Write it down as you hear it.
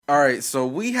All right, so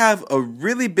we have a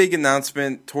really big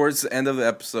announcement towards the end of the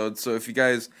episode. So if you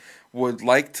guys would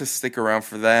like to stick around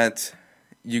for that,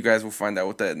 you guys will find out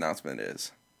what that announcement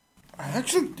is. I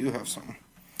actually do have some.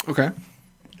 Okay.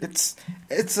 It's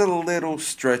a little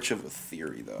stretch of a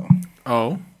theory, though.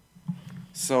 Oh.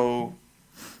 So,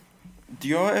 do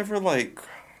y'all ever like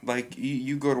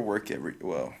you go to work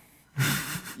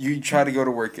you try to go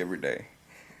to work every day.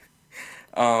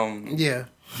 Yeah.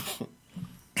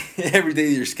 Every day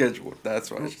you're scheduled.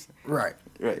 That's what I should say. Right.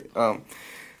 Right.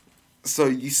 So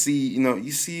you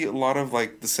see a lot of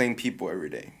like the same people every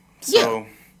day. So, Yeah.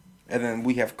 And then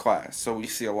we have class, so we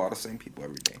see a lot of same people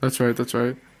every day. That's right.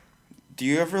 Do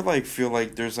you ever like feel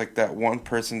like there's like that one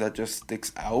person that just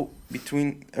sticks out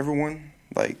between everyone?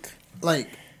 Like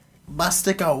by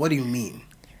stick out, what do you mean?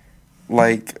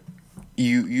 Like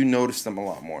you notice them a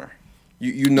lot more.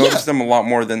 You notice them a lot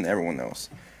more than everyone else.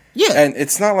 Yeah. And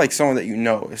it's not like someone that you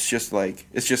know. It's just like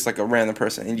a random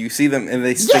person, and you see them and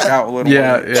they stick out a little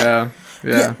more.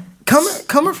 Yeah.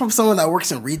 Coming from someone that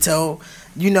works in retail,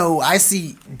 I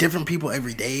see different people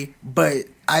every day, but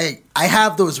I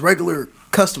have those regular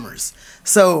customers.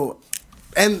 So,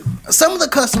 and some of the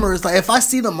customers, like if I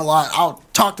see them a lot, I'll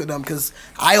talk to them because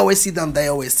I always see them, they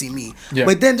always see me. Yeah.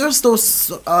 But then there's those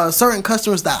certain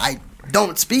customers that I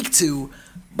don't speak to,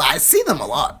 but I see them a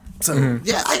lot. So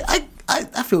yeah,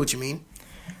 I feel what you mean.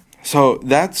 So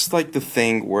that's like the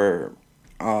thing where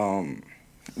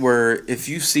if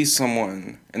you see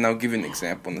someone, and I'll give you an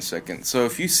example in a second. So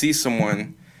if you see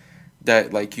someone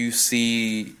that like you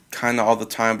see kind of all the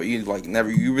time, but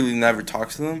you really never talk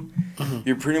to them,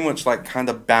 you're pretty much like kind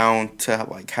of bound to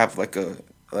like have like a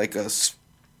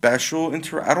special I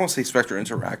don't want to say special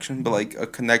interaction, but like a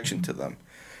connection to them.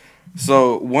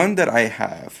 So one that I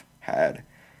have had,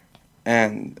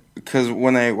 and because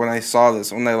when I saw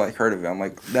this, when I like heard of it, I'm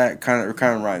like that kind of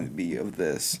reminds me of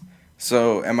this.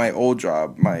 So at my old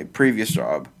job, my previous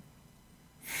job,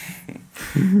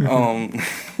 what's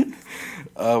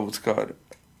it called?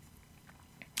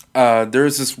 There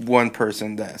was this one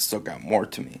person that stuck out more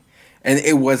to me, and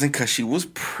it wasn't because she was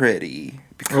pretty.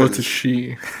 It's a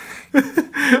she.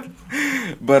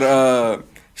 But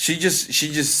she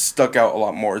just stuck out a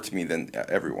lot more to me than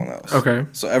everyone else. Okay.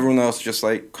 So everyone else just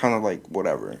like kind of like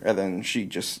whatever, and then she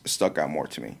just stuck out more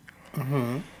to me.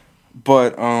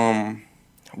 But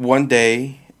one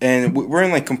day, and we're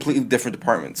in like completely different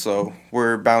departments, so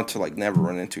we're bound to like never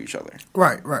run into each other.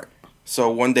 Right.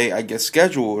 So one day I get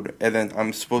scheduled, and then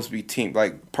I'm supposed to be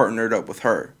partnered up with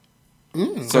her.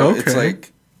 So Okay.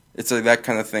 it's like that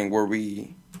kind of thing where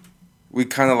we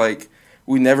kind of like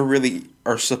we never really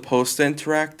are supposed to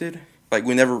interacted. Like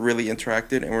we never really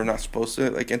interacted, and we're not supposed to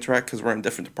like interact because we're in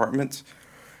different departments.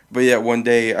 But yeah, one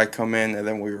day I come in, and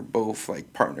then we were both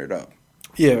like partnered up.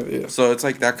 Yeah. So it's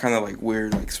like that kind of like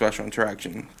weird like special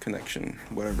interaction, connection,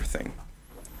 whatever thing.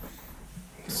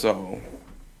 So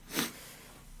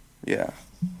yeah,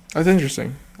 That's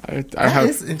interesting. That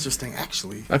is interesting,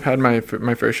 actually. I've had my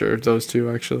fair share of those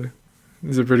too. Actually,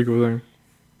 it's a pretty cool thing.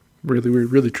 Really weird,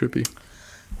 really trippy.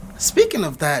 Speaking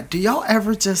of that, do y'all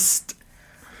ever just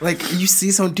like you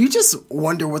see someone? Do you just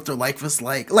wonder what their life is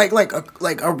like? Like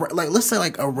let's say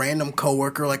like a random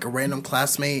coworker, like a random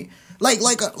classmate, like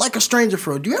a stranger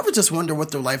for real. Do you ever just wonder what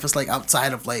their life is like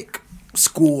outside of like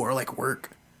school or like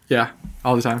work? Yeah,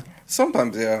 all the time.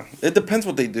 sometimes yeah. It depends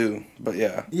what they do, but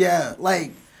yeah. Yeah,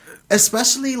 like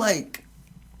especially like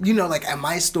like at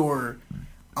my store,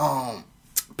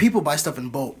 people buy stuff in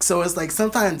bulk. So it's like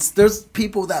sometimes there's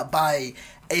people that buy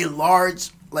a large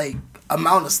like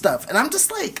amount of stuff, and I'm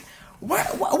just like, why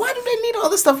do they need all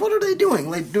this stuff? What are they doing?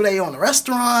 Like, do they own a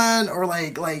restaurant, or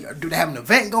like do they have an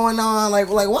event going on? Like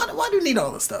why do you need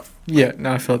all this stuff? Yeah,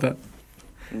 no, I felt that.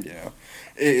 Yeah.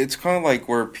 It's kind of like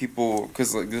where people,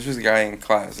 because like there's this guy in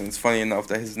class, and it's funny enough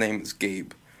that his name is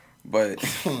Gabe, but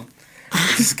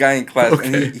this guy in class,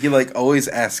 Okay. and he like always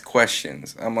asks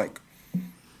questions. I'm like,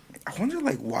 I wonder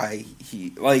like why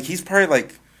he's probably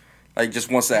like just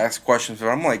wants to ask questions, but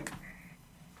I'm like,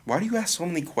 why do you ask so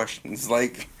many questions?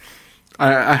 Like,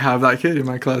 I have that kid in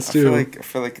my class too. I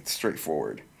feel like it's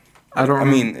straightforward. I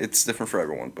mean, it's different for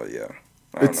everyone, but yeah,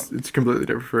 I don't know. It's completely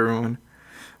different for everyone.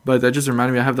 But that just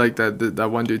reminded me, I have like that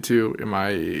one dude too in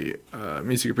my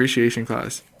music appreciation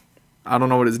class. I don't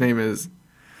know what his name is,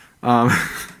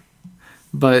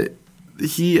 but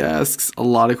he asks a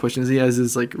lot of questions. He has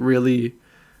this like really,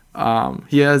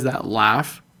 he has that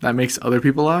laugh that makes other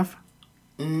people laugh.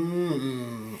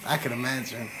 I can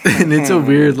imagine. And it's a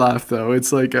weird laugh though.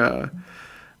 It's like do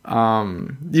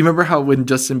you remember how when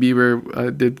Justin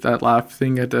Bieber did that laugh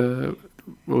thing at what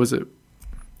was it?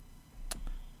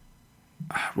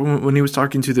 When he was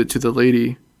talking to the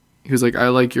lady he was like, I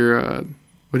like your, what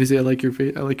did he say? I like your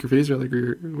face. I like your face. Or I like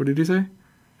your, what did he say?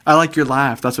 I like your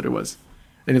laugh. That's what it was.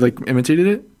 And he like imitated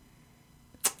it.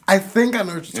 I think I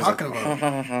know what you're talking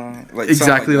about. Like,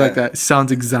 Exactly like that.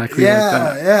 Sounds exactly like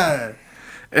that. Yeah.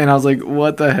 And I was like,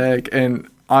 what the heck? And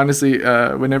honestly,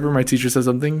 whenever my teacher says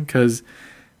something, because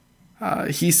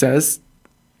he says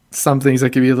some things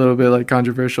that could be a little bit like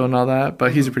controversial and all that,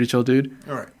 but he's a pretty chill dude.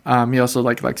 All right. He also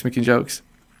likes making jokes.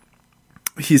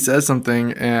 He says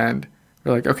something and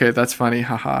we're like, okay, that's funny,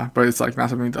 haha. But it's like not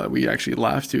something that we actually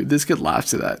laugh to. This kid laughs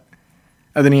to that.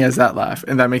 And then he has that laugh,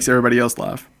 and that makes everybody else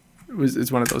laugh.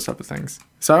 It's one of those type of things.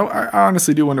 So I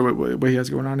honestly do wonder what he has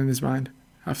going on in his mind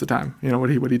half the time. You know, what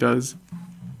he does.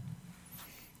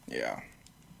 Yeah.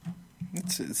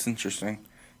 It's interesting.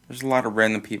 There's a lot of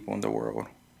random people in the world.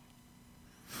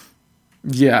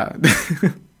 Yeah.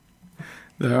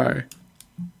 There are.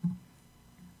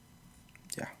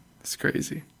 Yeah. It's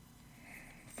crazy.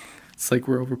 It's like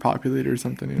we're overpopulated or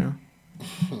something, you know?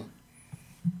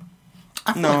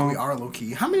 I feel like we are low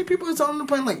key. How many people is on the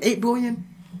planet? Like 8 billion?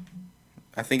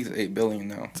 I think it's 8 billion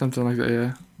now. Something like that,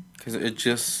 yeah. Because it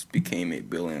just became 8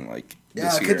 billion, like, Yeah,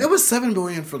 this because year. it was 7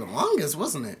 billion for the longest,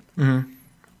 wasn't it? Mm-hmm.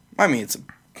 I mean, it's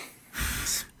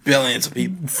billions of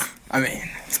people. I mean,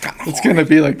 it's kind of It's going to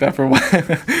be like that for a while.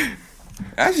 I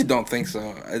actually don't think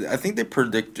so. I think they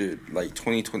predicted, like,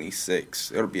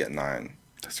 2026, it'll be at 9.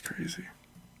 That's crazy.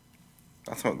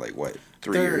 That's not, like, what,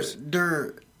 3 years?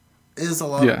 There is a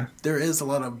lot. Yeah. There is a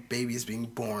lot of babies being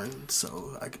born,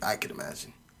 so I could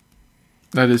imagine.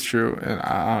 That is true, and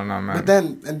I don't know, man.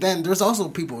 But then there's also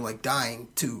people like dying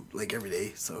too, like every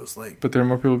day. So it's like. But there are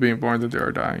more people being born than there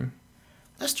are dying.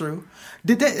 That's true.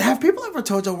 Have people ever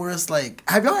told y'all where it's like?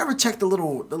 Have y'all ever checked the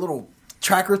little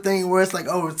tracker thing where it's like,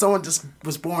 oh, someone just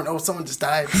was born, oh, someone just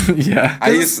died? Yeah.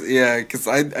 Because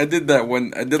I did that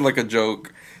when I did like a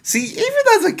joke. See, even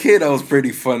as a kid, I was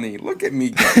pretty funny. Look at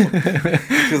me go.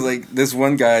 Because like this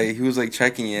one guy, he was like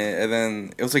checking it, and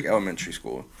then it was like elementary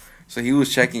school. So he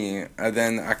was checking it, and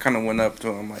then I kind of went up to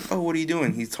him. I'm like, oh, what are you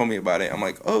doing? He told me about it. I'm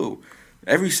like, oh,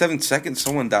 every 7 seconds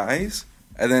someone dies?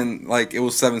 And then, like, it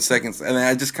was 7 seconds. And then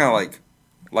I just kind of,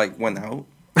 like went out.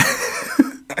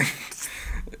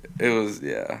 It was,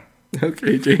 yeah.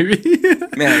 Okay,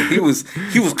 JB. Man, he was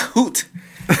a hoot.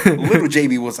 Little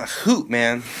JB was a hoot,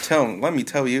 man. Let me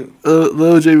tell you.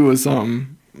 Little JB was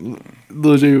something.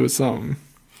 Little JB was something.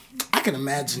 I can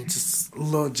imagine just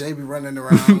little JB running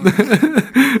around,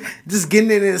 just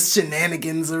getting in his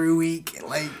shenanigans every week.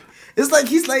 Like it's like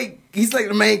he's like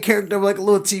the main character of like a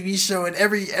little TV show, and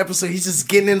every episode he's just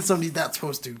getting in something he's not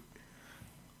supposed to.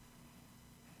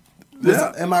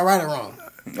 Yeah. Am I right or wrong?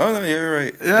 Oh, no, you're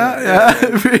right.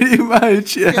 Yeah, pretty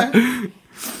much.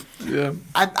 Yeah.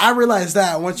 I realized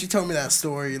that once you told me that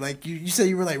story. Like you said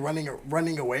you were like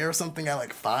running away or something at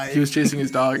like 5. He was chasing his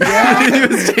dog. Yeah, he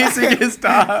was chasing his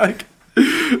dog.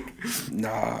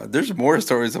 Nah, there's more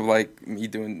stories of like me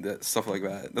doing that stuff like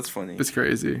that. That's funny. It's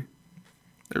crazy.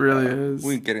 It really is.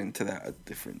 We can get into that a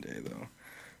different day though.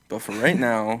 But for right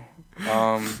now,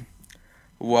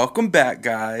 welcome back,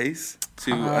 guys,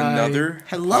 to another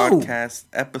podcast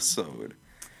episode.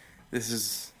 This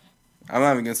is, I'm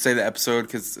not even going to say the episode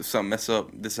because if something mess up,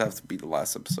 this has to be the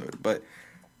last episode. But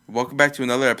welcome back to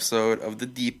another episode of The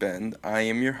Deep End. I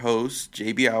am your host,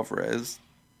 JB Alvarez.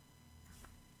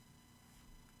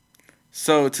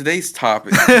 So today's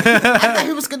topic. I thought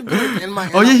he was going to be in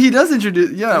my. Oh yeah, he does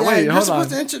introduce. Yeah, wait, hold on.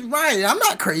 Right, I'm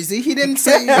not crazy. He didn't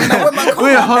say. With my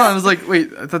wait, hold on. I was like,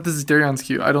 wait, I thought this is Darion's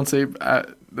cue. I don't say.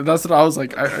 That's what I was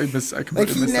like. I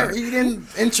completely missed that. He didn't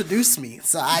introduce me,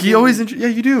 so He always yeah,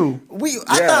 you do.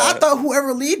 I thought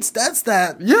whoever leads, that's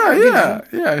that.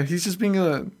 Yeah. He's just being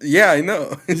a. Yeah, I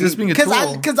know. He's just being a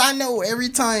tool. Because I know every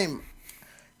time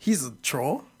he's a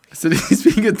troll. I said he's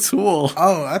being a tool.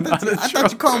 Oh, I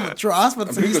thought you called him a troll. I was about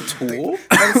to say being a tool.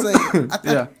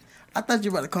 I thought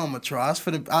you were about to call him a troll. I was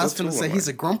going to say he's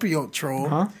a grumpy old troll.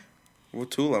 Huh? What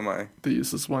tool am I? The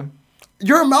useless one.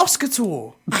 You're a Mouska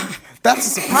tool. That's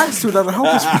a surprise tool that'll help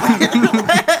us.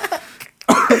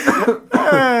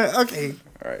 Okay.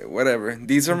 All right, whatever.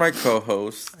 These are my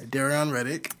co-hosts. Darion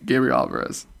Reddick. Gabriel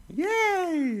Alvarez.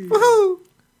 Yay! Woohoo!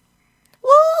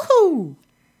 Woohoo!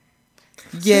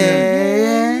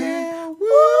 Yeah!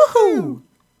 Woohoo!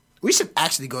 We should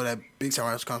actually go to that Big Time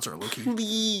Rush concert, low-key.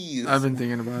 Please. I've been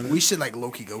thinking about it. We should, like,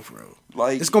 low-key go for it.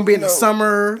 Like, it's going to be in the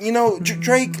summer. You know,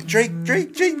 Drake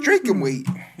can wait.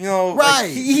 You know, right.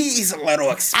 Like, he's a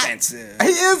little expensive. He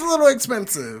is a little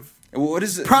expensive. What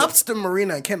is it? Props to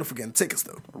Marina and Kendall for getting tickets,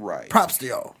 though. Right. Props to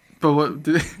y'all. But what?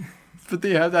 But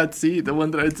they have that seat, the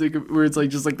one that I took, where it's like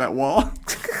just like that wall.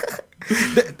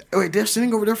 Wait, they're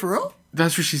sitting over there for real?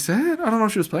 That's what she said. I don't know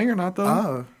if she was playing or not though.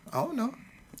 Oh, I don't know.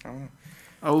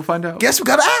 Oh, we'll find out. Guess we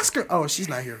gotta ask her. Oh, she's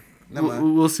not here. Never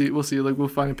mind. We'll see. We'll see. Like we'll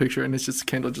find a picture, and it's just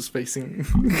Kendall just facing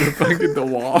the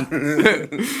wall.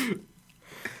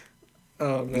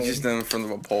 Oh man. He's just in front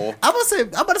of a pole. I'm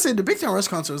about to say the Big Time Rush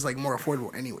concert was like more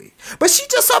affordable anyway. But she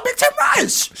just saw Big Time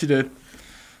Rush. She did.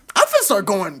 I'm gonna start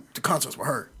going to concerts with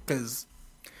her because.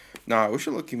 Nah, we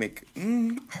should look. You make.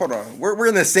 Hold on. We're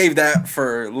gonna save that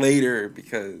for later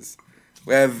because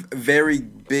we have very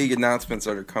big announcements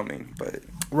that are coming. But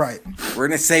Right. we're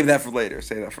gonna save that for later.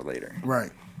 Save that for later.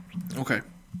 Right. Okay.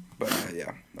 But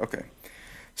yeah, okay.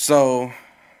 So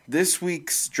this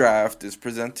week's draft is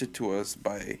presented to us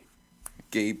by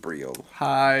Gabriel,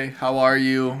 Hi. How are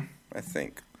you? I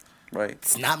think. Right?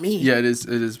 It's not me. Yeah, it is.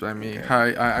 It is by me. Okay.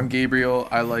 Hi. I'm Gabriel.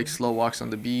 I like slow walks on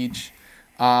the beach.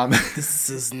 This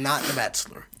is not The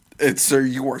Bachelor. It's Sir,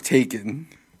 you are taken.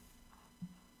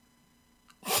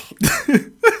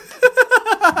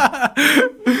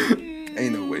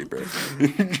 Ain't no way, bro.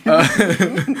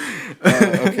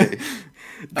 Okay.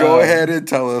 Go ahead and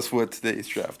tell us what today's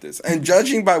draft is. And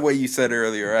judging by what you said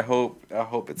earlier, I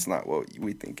hope it's not what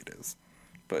we think it is.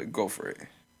 But go for it.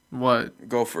 What?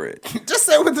 Go for it. Just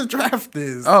say what the draft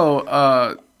is.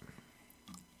 Oh.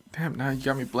 Damn. Now you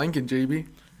got me blanking, JB.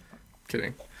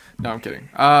 Kidding. No, I'm kidding.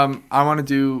 I want to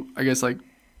do. I guess like.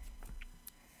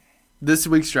 This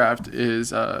week's draft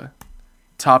is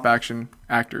top action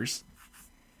actors.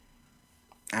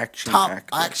 Action Top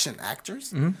actor. action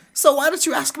actors. Mhm. So why don't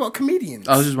you ask about comedians?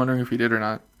 I was just wondering if you did or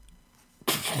not.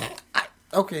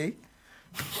 Okay.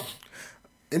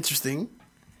 Interesting.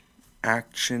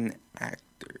 Action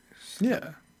actors. Yeah.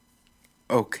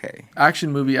 Okay.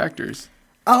 Action movie actors.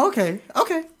 Oh, okay.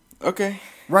 Okay. Okay.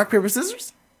 Rock, paper,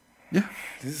 scissors? Yeah.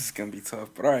 This is gonna be tough,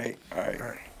 but all right.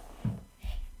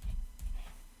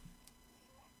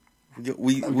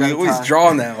 We got a always tie.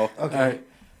 draw now. Okay. All right.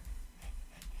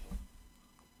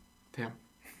 Damn.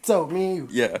 So, me and you.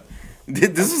 Yeah.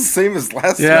 This is the same as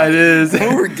last time. Yeah, it is.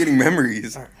 Now we're getting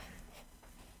memories.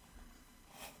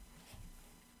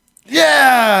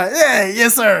 Yeah. Yeah.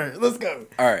 Yes, sir. Let's go.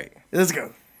 All right. Let's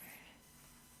go.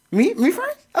 Me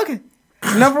first? Okay.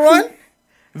 Number one,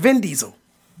 Vin Diesel.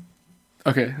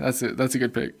 Okay, that's it. That's a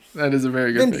good pick. That is a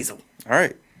very good Vin pick. Diesel. All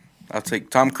right. I'll take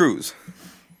Tom Cruise.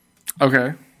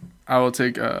 Okay, I will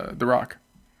take The Rock.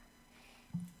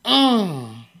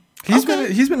 Mm. He's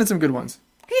Okay. been in some good ones.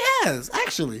 He has,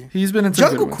 actually. He's been in some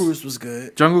Jungle good ones. Cruise was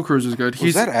good. Jungle Cruise was good.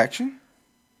 Was that action?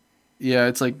 Yeah,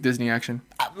 it's like Disney action.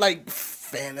 I like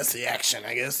fantasy action,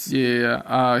 I guess.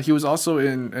 Yeah. He was also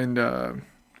in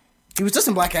He was just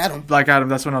in Black Adam. Black Adam.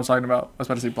 That's what I was talking about. I was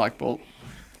about to say Black Bolt.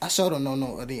 I sure don't know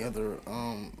no any other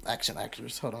action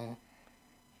actors. Hold on.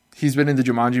 He's been in the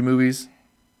Jumanji movies.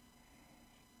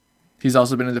 He's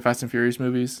also been in the Fast and Furious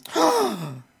movies.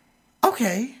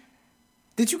 Okay.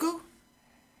 Did you go?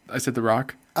 I said The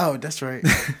Rock. Oh, that's right.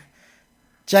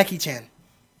 Jackie Chan.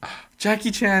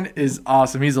 Jackie Chan is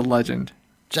awesome. He's a legend.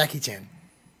 Jackie Chan.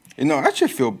 You know, I actually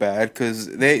feel bad because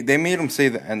they made him say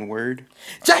the N word.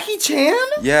 Jackie Chan?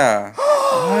 Yeah.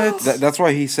 What? That's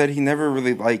why he said he never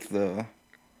really liked the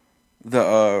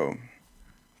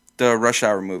Rush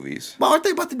Hour movies. Well, aren't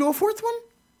they about to do a fourth one?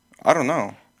 I don't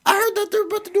know. I heard that they're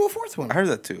about to do a fourth one. I heard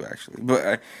that too, actually.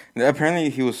 But apparently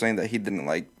he was saying that he didn't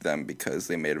like them because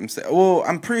they made him say. Well,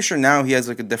 I'm pretty sure now he has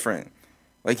like a different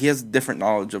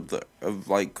knowledge of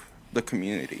the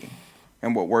community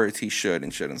and what words he should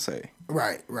and shouldn't say.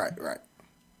 Right. Hold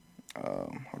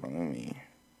on, let me.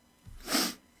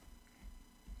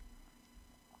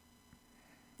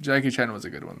 Jackie Chan was a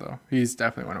good one though. He's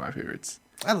definitely one of my favorites.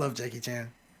 I love Jackie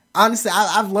Chan. Honestly,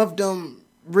 I've loved him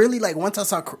really. Like once I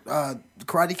saw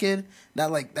Karate Kid,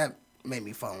 that made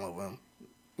me fall in love with him.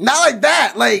 Not like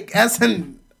that, like as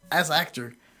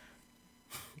actor.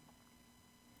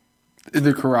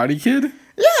 The Karate Kid?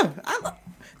 Yeah,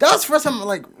 that was the first time I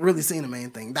like really seeing the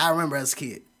main thing that I remember as a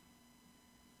kid.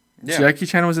 Yeah. Jackie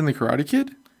Chan was in The Karate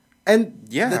Kid? And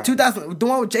Yeah. the 2000, the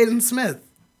one with Jaden Smith.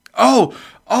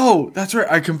 Oh, that's right.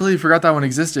 I completely forgot that one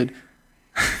existed.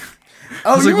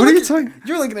 Oh, was like, what are you talking-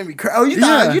 You're looking at me. Oh, you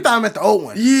thought I meant the old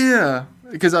one. Yeah.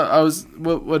 Because I was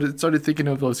what it started thinking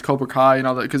of was Cobra Kai and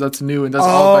all that because that's new and that's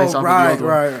all based off of the old one.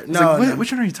 right. I was No, like, no.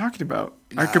 which one are you talking about?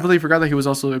 I completely forgot that he was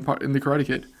also in The Karate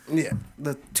Kid. Yeah,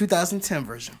 the 2010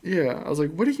 version. Yeah, I was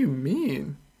like, what do you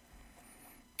mean?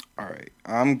 All right,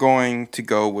 I'm going to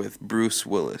go with Bruce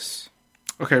Willis.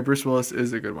 Okay, Bruce Willis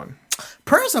is a good one.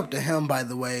 Prayers up to him, by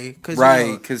the way. Cause,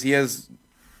 Right, because he has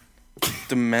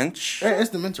dementia. It's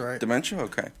dementia, right? Dementia?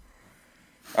 Okay.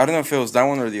 I don't know if it was that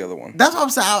one or the other one. That's what I'm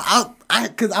saying.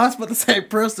 Because I was about to say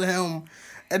prayers to him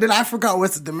And then I forgot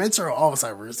what's it, dementia or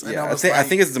Alzheimer's. And Yeah, was I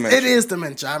think it's dementia. It is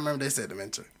dementia. I remember they said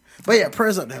dementia. But yeah,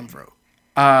 prayers up to him, bro.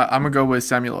 I'm gonna go with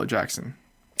Samuel L. Jackson.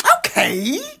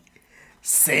 Okay.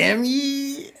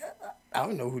 Sammy. I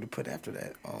don't know who to put after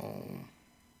that.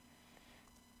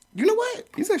 You know what?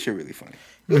 He's actually really funny.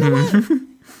 You know what?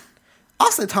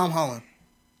 I'll say Tom Holland.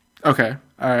 Okay.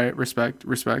 All right. Respect.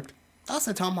 I'll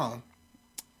say Tom Holland.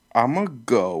 I'm gonna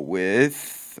go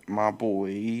with my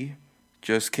boy.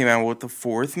 Just came out with the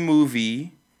 4th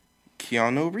movie,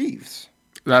 Keanu Reeves.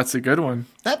 That's a good one.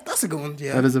 That's a good one.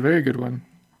 Yeah. That is a very good one.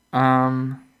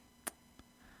 How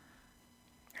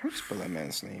do you spell that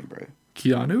man's name, bro?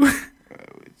 Keanu.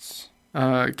 It's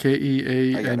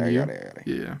Keanu. I got it.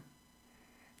 Yeah.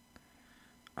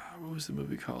 What was the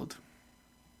movie called?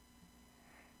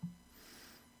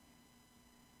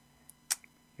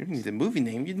 You don't need the movie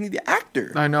name. You need the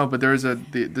actor. I know, but there was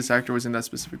this actor was in that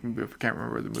specific movie. I can't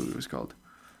remember what the movie was called.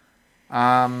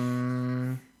 What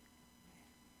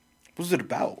was it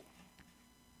about?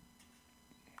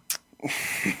 I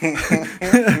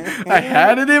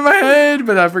had it in my head,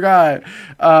 but I forgot.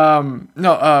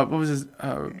 What was his?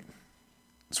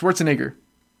 Schwarzenegger.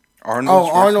 Arnold.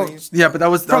 Oh, Arnold. Schwarzenegger? Yeah, but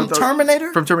that was From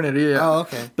Terminator? From Terminator, yeah. Oh,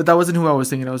 okay. But that wasn't who I was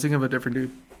thinking. I was thinking of a different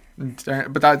dude.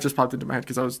 But that just popped into my head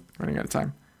because I was running out of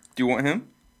time. Do you want him?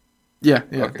 Yeah,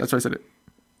 Okay. That's why I said it.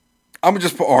 I'm gonna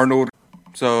just put Arnold.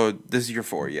 So this is your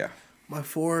 4, yeah. My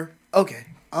 4. Okay.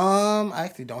 I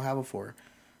actually don't have a 4.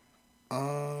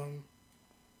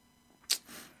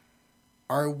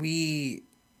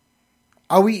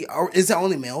 Is it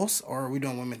only males or are we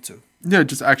doing women too? Yeah,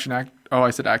 just action act. Oh, I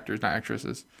said actors, not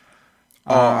actresses.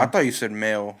 Oh, I thought you said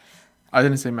male. I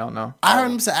didn't say male. No. I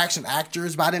heard him say action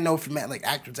actors, but I didn't know if you meant like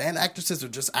actors and actresses or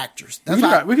just actors.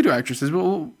 We could do actresses.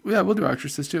 We'll do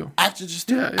actresses too. Actresses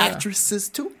too. Yeah. Actresses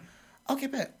too. Okay,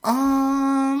 bet.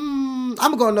 I'm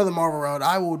gonna go another Marvel route.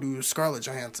 I will do Scarlett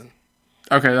Johansson.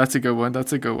 Okay, that's a good one.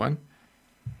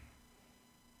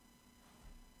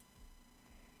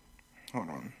 Hold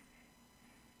on.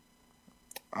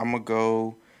 I'm gonna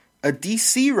go a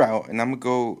DC route, and I'm gonna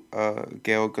go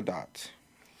Gal Gadot.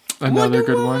 Another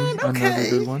good Woman, one. okay. Another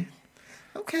good one.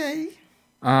 Okay.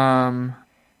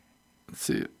 Let's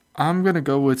see. I'm gonna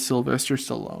go with Sylvester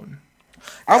Stallone.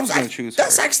 I was gonna choose.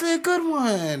 That's her. actually a good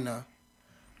one.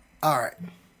 All right.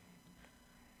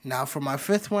 Now for my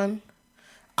 5th one,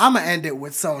 I'm gonna end it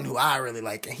with someone who I really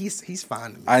like, and he's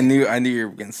fine to me. I knew you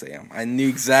were gonna say him. I knew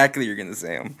exactly you were gonna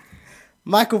say him.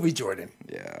 Michael B. Jordan.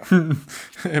 Yeah.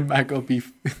 And Michael B.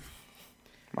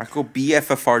 Michael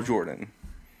BFFR Jordan.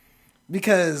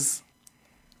 Because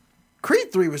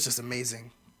Creed 3 was just amazing.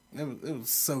 It was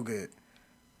so good.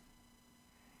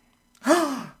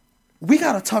 We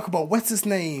gotta talk about what's his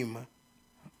name.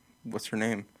 What's her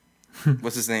name?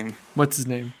 What's his name? What's his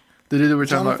name? The dude that we're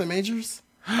talking Jonathan about. Majors?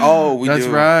 Oh, we That's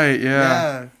do. right. Yeah.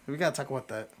 Yeah. We gotta talk about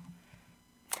that.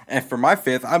 And for my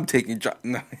 5th, I'm taking John.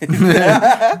 No.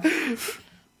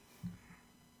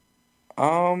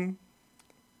 I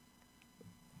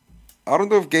don't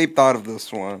know if Gabe thought of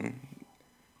this one,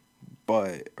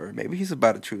 or maybe he's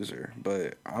about to choose her.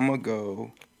 But I'm gonna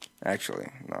go. Actually,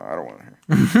 no, I don't want her.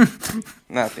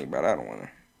 Nothing, but I don't want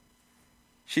her.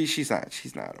 She's not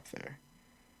up there.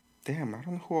 Damn, I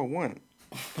don't know who I want.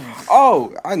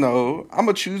 Oh, I know. I'm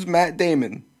gonna choose Matt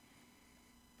Damon.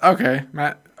 Okay,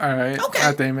 Matt. All right. Okay.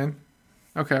 Matt Damon.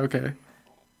 Okay.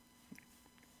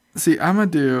 See, I'm gonna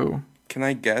do. Can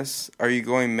I guess? Are you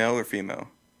going male or female?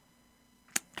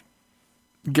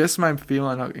 Guess my female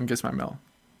and guess my male,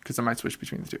 because I might switch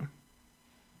between the two.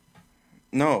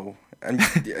 No.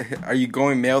 Are you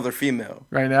going male or female?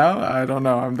 Right now, I don't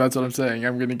know. That's what I'm saying.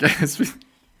 I'm gonna guess.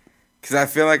 Because I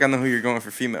feel like I know who you're going for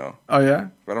female, Oh yeah.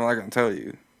 but I'm not gonna tell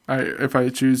you. All right. If I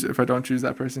don't choose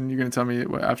that person, you're gonna tell me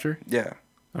what after. Yeah,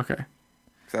 Okay.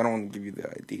 because I don't want to give you the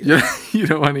idea. Yeah. You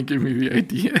don't want to give me the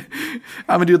idea.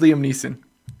 I'm gonna do Liam Neeson.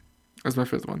 That's my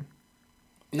 5th one.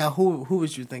 Now, who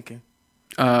was you thinking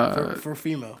for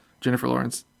female? Jennifer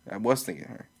Lawrence. I was thinking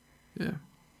her. Yeah.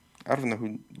 I don't know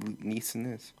who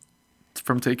Neeson is. It's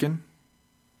from Taken.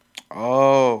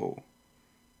 Oh,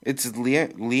 it's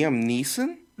Liam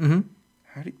Neeson. Mm-hmm.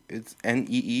 It's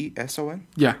Neeson?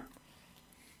 Yeah.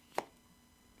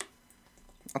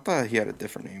 I thought he had a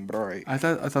different name, but all right. I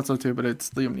thought so too, but it's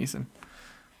Liam Neeson.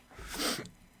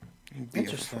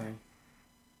 Interesting.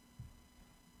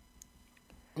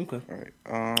 Okay.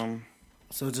 All right.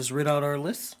 So just read out our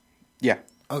list. Yeah.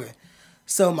 Okay.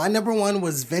 So my number 1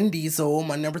 was Vin Diesel.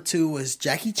 My number 2 was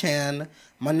Jackie Chan.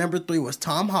 My number 3 was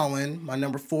Tom Holland. My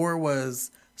number 4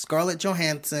 was Scarlett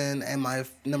Johansson. And my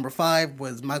number 5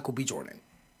 was Michael B. Jordan.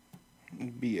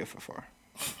 BFFR.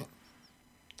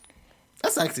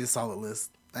 That's actually a solid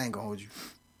list. I ain't gonna hold you.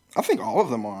 I think all of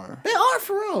them are. They are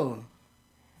for real.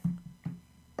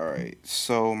 All right,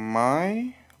 so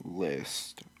my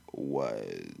list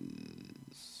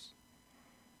was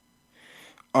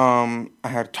I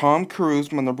had Tom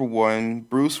Cruise my number 1,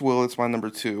 Bruce Willis my number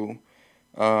 2,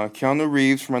 Keanu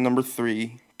Reeves for my number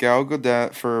 3, Gal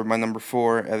Gadot for my number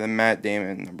 4, and then Matt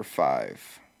Damon number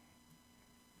 5.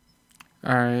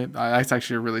 All right, that's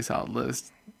actually a really solid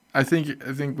list. I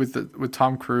think with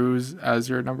Tom Cruise as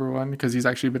your number 1 because he's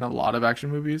actually been in a lot of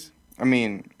action movies. I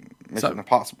mean, Mission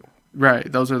Impossible.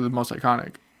 Right, those are the most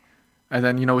iconic. And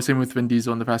then same with Vin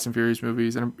Diesel in the Fast and Furious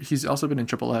movies, and he's also been in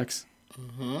Triple X.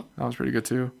 Mm-hmm. That was pretty good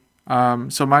too.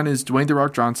 So mine is Dwayne The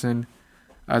Rock Johnson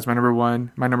as my number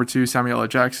 1. My number 2, Samuel L.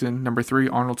 Jackson. Number 3,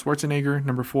 Arnold Schwarzenegger.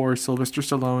 Number 4, Sylvester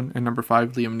Stallone, and number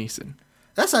 5, Liam Neeson.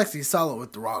 That's actually solid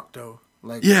with The Rock though.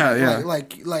 Like yeah.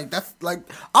 Like that's like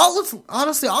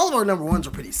honestly, all of our number 1s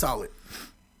are pretty solid.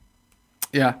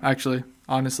 Yeah, actually,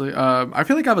 honestly, I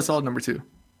feel like I have a solid number 2.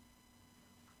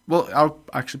 Well, I'll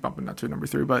actually bump it up to number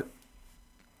 3, but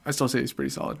I still say it's pretty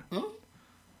solid. Hmm?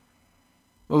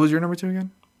 What was your number 2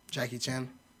 again? Jackie Chan.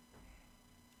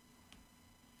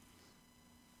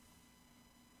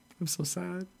 I'm so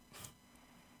sad.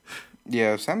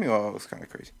 Yeah, Samuel was kind of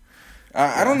crazy.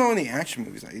 I don't know any action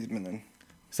movies that he's been in.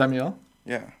 Samuel?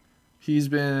 Yeah. He's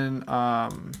been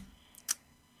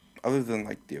Other than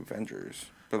like the Avengers.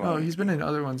 But oh, he's been in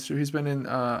other ones too. He's been in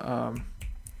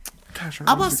gosh, I'm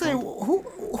about to say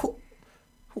who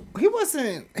he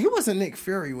wasn't Nick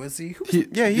Fury, was he? He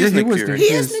is Nick Fury.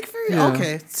 He is Nick Fury? Yeah.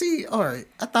 Okay. See, all right.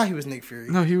 I thought he was Nick Fury.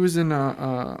 No, he was in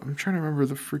I'm trying to remember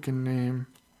the freaking name.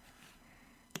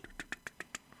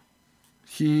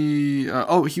 He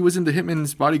was in The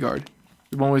Hitman's Bodyguard.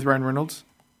 The one with Ryan Reynolds.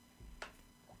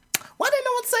 Why didn't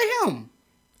no one say him?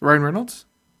 Ryan Reynolds?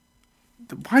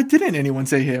 Why didn't anyone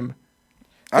say him?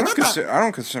 I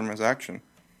don't consider him as action.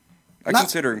 I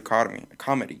consider him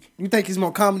comedy. You think he's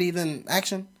more comedy than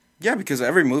action? Yeah, because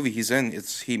every movie he's in,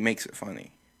 he makes it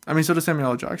funny. I mean, so does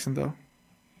Samuel L. Jackson, though.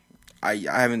 I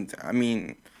haven't. I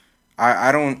mean,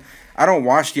 I don't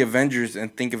watch the Avengers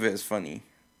and think of it as funny.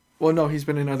 Well, no, he's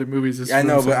been in other movies. Yeah, I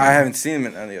know, but I haven't seen him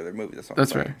in any other movies.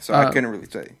 That's right. So I couldn't really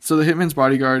say. So The Hitman's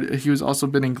Bodyguard, he was also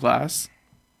been in Glass.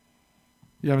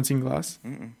 You haven't seen Glass?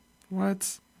 Mm-mm.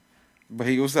 What? But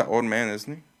he was that old man,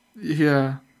 isn't he?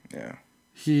 Yeah. Yeah.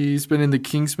 He's been in The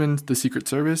Kingsman, The Secret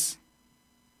Service.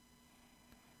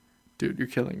 Dude, you're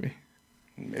killing me.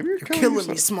 Maybe you're killing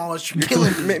me, Smallish. You're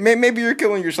killing me. Maybe you're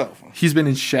killing yourself. He's been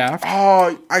in Shaft.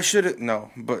 Oh, I should have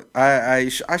but I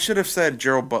should have said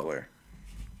Gerald Butler.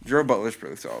 Gerald Butler's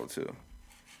pretty solid too.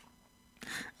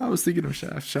 I was thinking of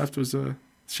Shaft. Shaft is a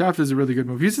really good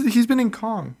movie. He's been in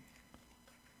Kong.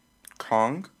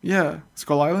 Kong? Yeah,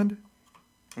 Skull Island.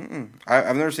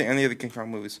 I've never seen any of the King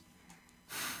Kong movies.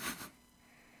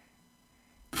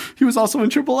 He was also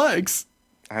in Triple X.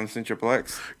 I haven't seen Triple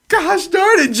X. Gosh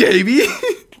darn it, JB.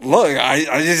 Look, I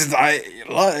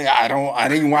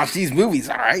didn't watch these movies.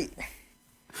 All right,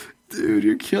 dude,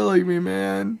 you're killing me,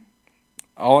 man.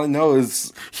 All I know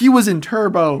is he was in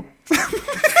Turbo.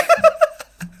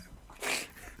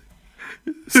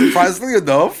 Surprisingly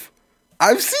enough,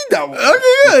 I've seen that one.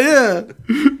 Okay, yeah.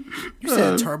 You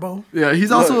said Turbo? Yeah,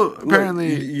 he's also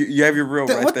apparently. You have your reel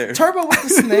right there. Turbo with the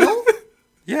snail?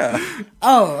 Yeah.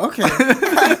 Oh, okay.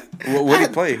 What did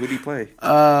he play? Who did he play?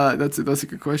 That's a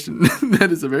good question.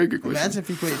 That is a very good question. Imagine if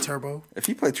he played Turbo. If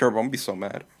he played Turbo, I'm gonna be so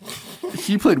mad.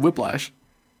 He played Whiplash.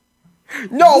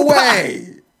 No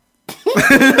way!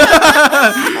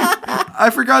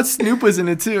 I forgot Snoop was in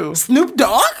it too. Snoop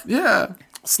Dogg? Yeah.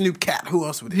 Snoop Cat. Who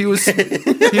else would he was? Snoop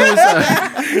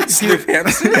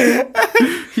Hamster.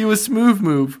 He was Smooth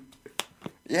Move.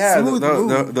 Yeah, Smooth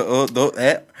Move.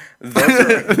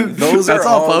 Those That's are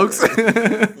all, folks.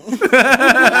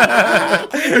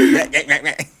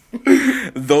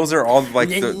 Those are all like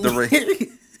the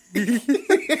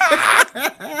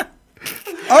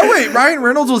Oh wait, Ryan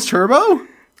Reynolds was Turbo?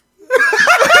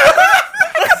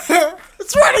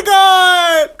 Swear to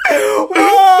God! Oh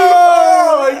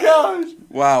my gosh!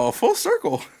 Wow, a full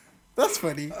circle. That's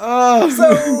funny.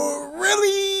 So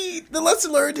really, the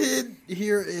lesson learned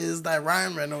here is that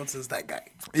Ryan Reynolds is that guy.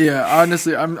 Yeah,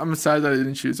 honestly, I'm sad that I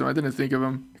didn't choose him. I didn't think of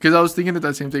him because I was thinking of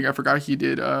that same thing. I forgot he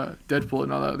did Deadpool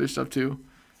and all that other stuff too.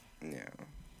 Yeah,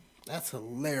 that's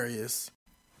hilarious.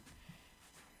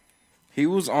 He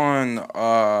was on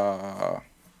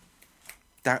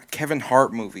that Kevin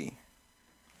Hart movie.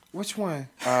 Which one?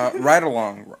 Ride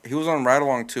Along. He was on Ride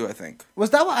Along 2, I think. Was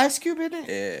that with Ice Cube in it?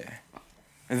 Yeah.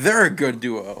 They're a good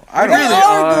duo.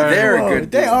 They're a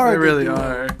good duo. They really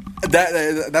are.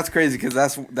 That's crazy because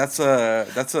that's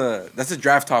a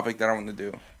draft topic that I want to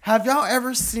do. Have y'all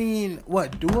ever seen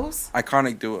duos?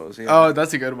 Iconic duos. Yeah. Oh,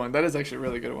 that's a good one. That is actually a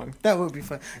really good one. That would be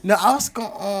fun. No, I was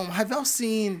going. Have y'all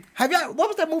seen? What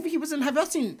was that movie he was in? Have y'all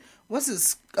seen? What's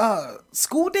it?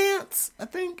 School Dance. I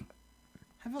think.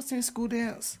 Have y'all seen School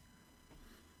Dance?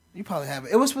 You probably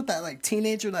haven't. It was with that like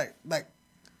teenager like.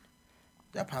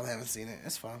 Y'all probably haven't seen it.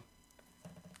 It's fine.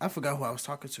 I forgot who I was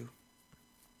talking to.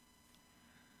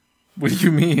 What do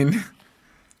you mean?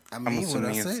 I mean, what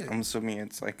I said. I'm assuming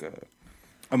it's like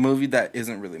a movie that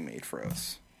isn't really made for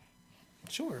us.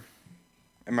 Sure.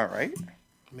 Am I right?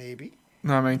 Maybe.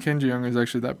 No, man. Ken Jeong is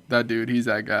actually that dude. He's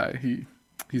that guy.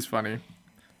 He's funny.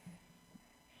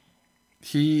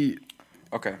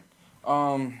 Okay.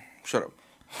 Shut up.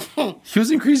 He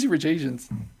was in Crazy Rich Asians.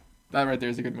 That right there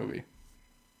is a good movie.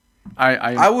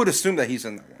 I would assume that he's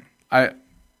in that one.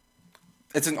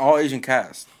 It's an all Asian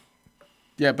cast.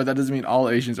 Yeah, but that doesn't mean all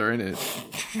Asians are in it.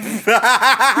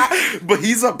 But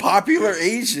he's a popular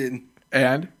Asian.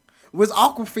 And was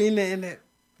Awkwafina in it?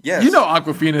 Yes. You know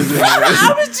Awkwafina's in it.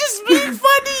 I was just being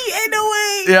funny in a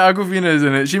way. Yeah, Awkwafina is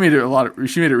in it. She made it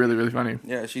she made it really, really funny.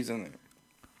 Yeah, she's in it.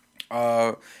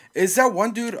 Is that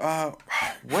one dude?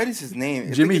 What is his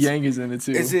name? Jimmy Yang is in it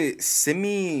too. Is it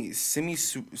Simi something?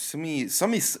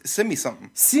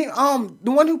 See, the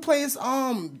one who plays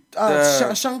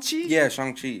Shang-Chi. Yeah,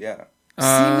 Shang-Chi. Yeah.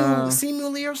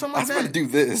 Simu Lee or something I like was about to that. do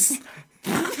this.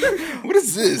 What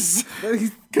is this?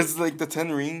 Because like the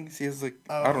 10 rings, he has like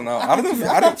I don't know. I don't know.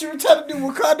 I thought you were trying to do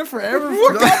Wakanda Forever.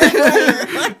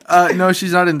 No,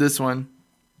 she's not in this one.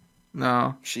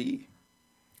 No. She.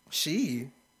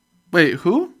 Wait,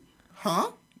 who?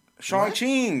 Huh?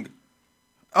 Shang-Chi.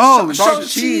 Oh,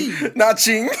 Shang-Chi. Not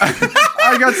Ching.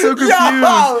 I got so confused.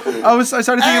 I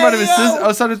started thinking about his sister.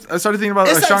 I started thinking about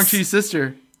Shang-Chi's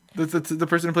sister. The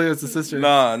person who plays as the sister.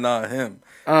 Nah, him.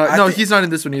 No, he's not in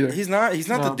this one either. He's not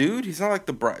the dude. He's not like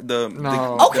the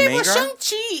No. Okay, main but guy?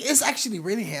 Shang-Chi is actually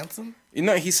really handsome. You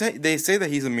know, they say that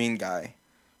he's a mean guy.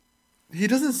 He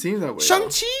doesn't seem that way.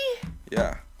 Shang-Chi?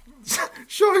 Yeah.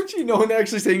 Shang-Chi, no one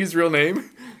actually saying his real name.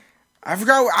 I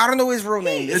forgot. I don't know his real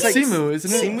name. It's like Simu,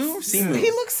 isn't it? Simu. He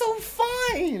looks so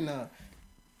fine.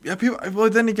 Yeah, people. Well,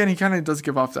 then again, he kind of does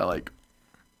give off that like,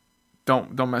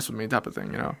 don't mess with me type of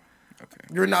thing, you know. Okay.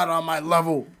 You're not on my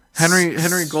level.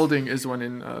 Henry Golding is the one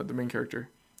in the main character.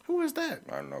 Who is that?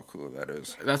 I don't know who that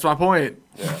is. That's my point.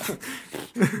 Yeah.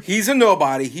 He's a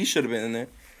nobody. He should have been in it.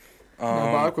 No,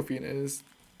 but Awkwafina is.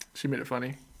 She made it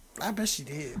funny. I bet she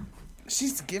did.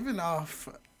 She's giving off.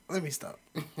 Let me stop.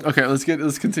 Okay, let's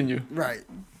continue. Right.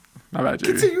 My bad,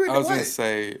 Jerry. Continue in I the was way. gonna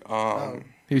say.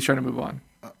 He's trying to move on.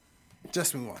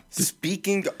 Just move on.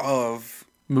 Speaking of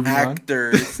Moving on?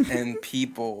 actors and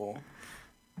people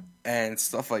and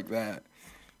stuff like that,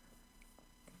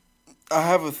 I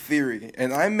have a theory,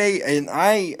 and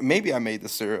maybe I made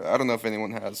this theory. I don't know if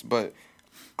anyone has, but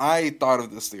I thought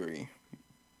of this theory.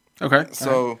 Okay.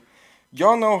 So,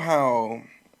 y'all know how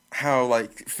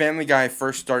like Family Guy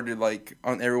first started like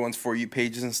on everyone's For You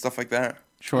pages and stuff like that.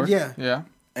 Sure. Yeah.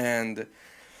 And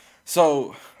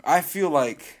so I feel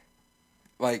like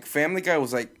Family Guy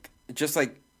was like just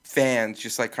like fans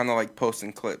just like kind of like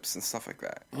posting clips and stuff like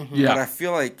that. Mm-hmm. Yeah. But I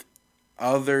feel like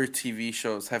other TV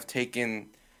shows have taken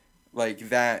like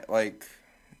that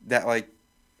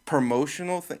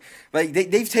promotional thing. Like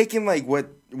they've taken like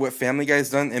what Family Guy's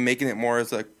done and making it more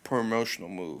as a promotional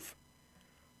move.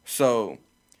 So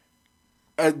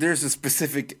there's a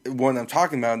specific one I'm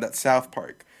talking about, and that's South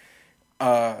Park.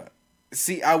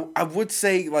 See, I would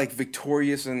say like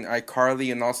Victorious and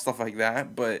iCarly and all stuff like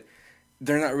that, but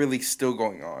they're not really still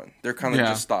going on. They're kind of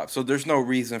just stopped. So there's no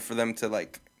reason for them to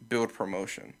like build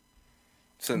promotion.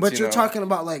 Since, But you're talking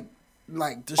about like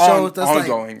the shows that's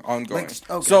ongoing. okay.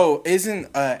 So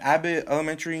isn't Abbott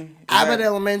Elementary? Abbott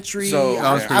Elementary. So,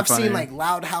 That was pretty I've funny. seen like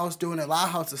Loud House doing it. Loud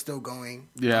House is still going.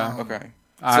 Yeah. Okay.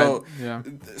 So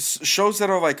So shows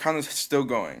that are like kind of still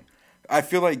going. I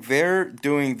feel like they're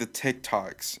doing the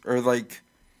TikToks or like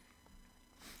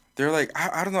they're like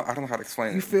I don't know how to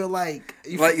explain You it. feel like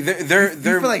they're you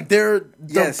feel like they're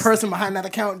the Yes. person behind that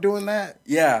account doing that.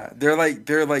 Yeah, they're like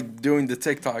doing the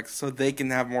TikToks so they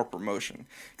can have more promotion.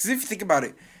 Because if you think about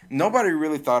it, nobody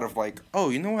really thought of like,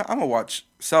 oh, you know what? I'm gonna watch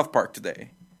South Park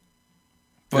today.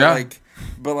 But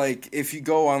like if you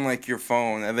go on like your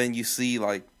phone and then you see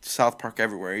like South Park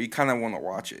everywhere, you kind of want to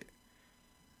watch it.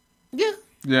 Yeah.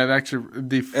 Yeah, actually,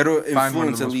 It'll find one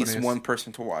of influence the at most least funniest. one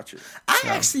person to watch it.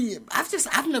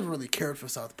 I've never really cared for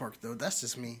South Park though. That's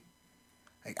just me.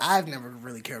 Like I've never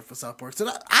really cared for South Park, so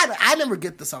I never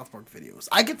get the South Park videos.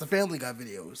 I get the Family Guy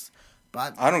videos,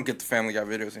 But I don't get the Family Guy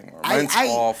videos anymore. I- Mine's I-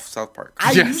 all South Park.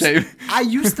 Yeah, same. I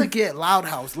used to get Loud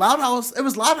House. It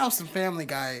was Loud House and Family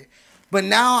Guy. But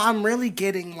now I'm really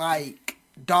getting like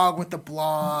Dog with the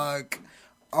Blog.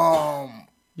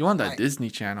 You on that Disney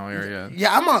Channel area?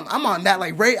 Yeah, I'm on that.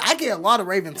 Like I get a lot of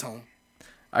Raventone.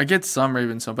 I get some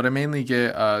Ravensone, but I mainly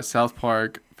get South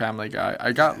Park, Family Guy.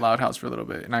 I got Loud House for a little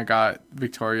bit, and I got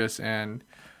Victorious and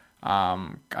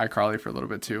iCarly for a little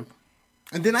bit too.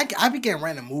 And then I be getting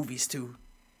random movies too.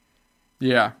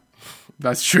 Yeah,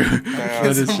 that's true. That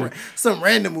is true. Some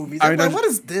random movies. I I'm mean, like, what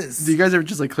is this? Do you guys ever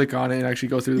just like click on it and actually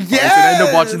go through the parts and end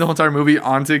up watching the whole entire movie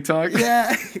on TikTok?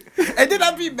 Yeah, and then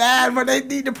I'd be mad when they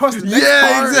need to post the next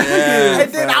Yeah, part. exactly.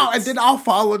 Yeah, and then I'll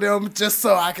follow them just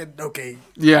so I can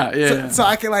Yeah. so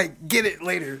I can like get it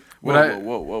later.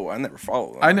 Whoa! I never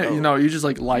follow them. I know, No. you just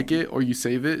like it or you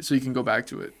save it so you can go back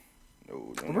to it.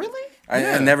 No. Really?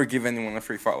 I never give anyone a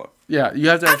free follow. Yeah, you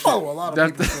have to. I Actually, follow a lot of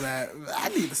people for that. I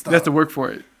need to stop. They have to work for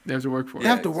it. They have to work for it. You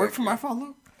have to work exactly. for my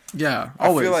follow. Yeah,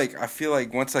 always. I feel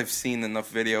like once I've seen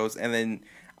enough videos and then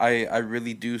I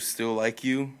really do still like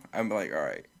you, I'm like, all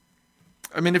right.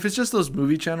 I mean, if it's just those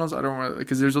movie channels, I don't want to,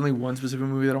 because there's only one specific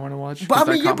movie that I want to watch. But 'cause I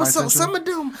that mean, yeah, caught my but attention. some of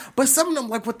them,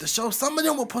 like with the show, some of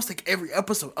them will post like every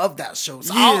episode of that show.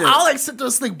 So Yeah. I'll like sit there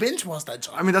and like binge watch that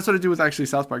show. I mean, that's what I do with actually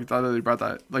South Park. I thought that they brought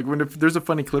that. Like, if there's a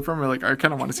funny clip from it, like, I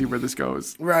kind of want to see where this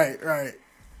goes. Right.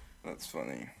 That's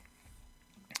funny.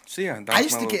 So yeah, that's I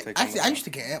used my to little get take on actually that. I used to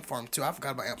get Ant Farm too. I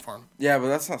forgot about Ant Farm. Yeah, but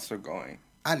that's not still going.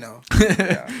 I know.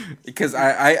 Yeah, because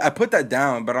I put that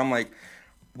down, but I'm like,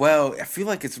 well, I feel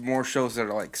like it's more shows that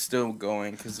are like still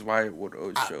going. Because why would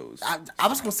those shows? I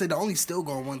was gonna say the only still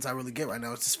going ones I really get right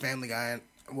now is just Family Guy and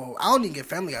I don't even get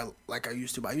Family Guy like I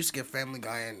used to, but I used to get Family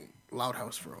Guy and Loud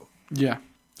House for real. Yeah,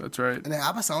 that's right. And then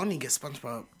I don't even get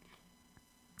SpongeBob.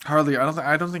 Hardly.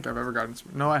 I don't think I've ever gotten.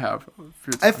 No, I have. A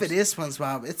few If times. it is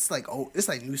SpongeBob, it's like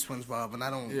new SpongeBob, and I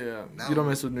don't. Yeah, I you don't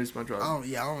mess with new SpongeBob.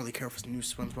 I don't really care for new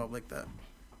SpongeBob like that.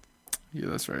 Yeah,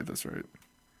 that's right. That's right.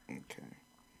 Okay,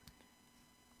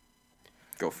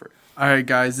 go for it. All right,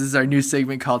 guys, this is our new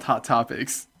segment called Hot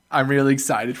Topics. I'm really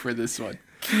excited for this one.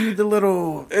 Cue the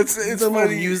little It's the little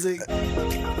funny. music.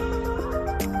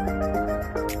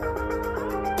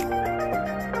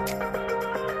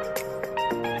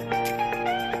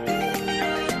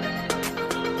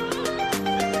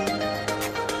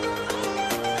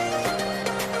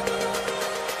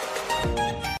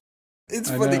 It's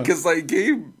I funny know. because like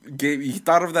Gabe, you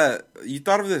thought of that. You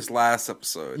thought of this last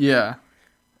episode. Yeah,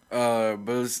 But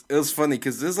it was funny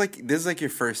because this is like your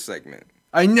first segment.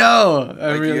 I know. I'm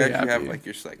Like really you actually happy. have like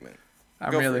your segment.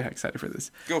 I'm go for really it. excited for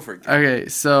this. Go for it. Okay,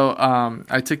 so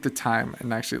I took the time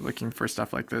and actually looking for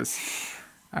stuff like this.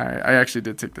 I actually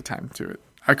did take the time to it.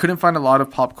 I couldn't find a lot of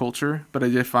pop culture, but I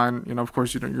did find, of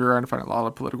course, you're going to find a lot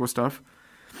of political stuff.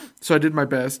 So I did my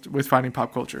best with finding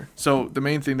pop culture. So the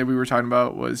main thing that we were talking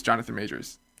about was Jonathan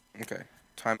Majors. Okay.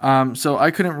 Time. So I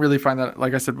couldn't really find that,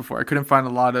 like I said before, I couldn't find a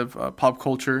lot of pop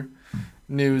culture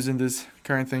news in this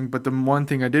current thing. But the one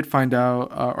thing I did find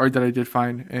out, or that I did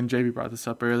find, and JB brought this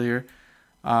up earlier,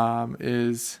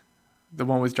 is the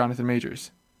one with Jonathan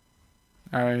Majors.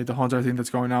 All right, the whole entire thing that's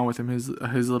going on with him, his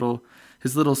little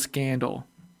scandal.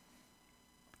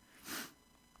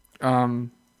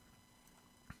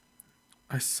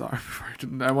 I saw it before.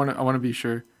 I want to be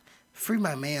sure. Free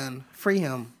my man. Free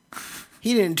him.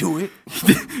 He didn't do it.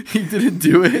 He didn't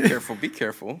do it. Be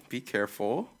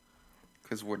careful.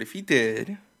 Because what if he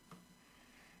did?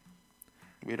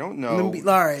 We don't know.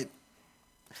 All right.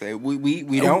 Say we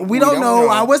We don't don't know.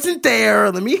 I wasn't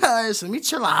there. Let me hush. Let me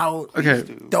chill out. Okay.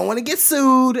 Don't want to get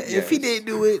sued if he Yes. didn't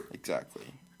do it. Exactly.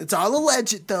 It's all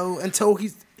alleged though. Until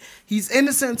he's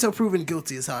innocent until proven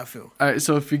guilty is how I feel. All right,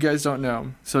 so if you guys don't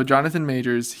know, so Jonathan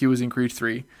Majors, he was in Creed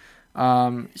 3.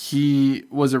 He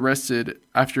was arrested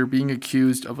after being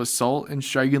accused of assault and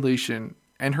strangulation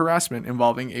and harassment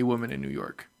involving a woman in New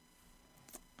York.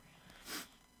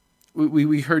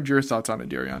 We heard your thoughts on it,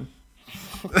 Darian.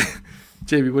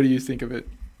 JB, what do you think of it?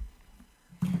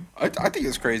 I think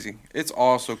it's crazy. It's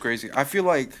also crazy. I feel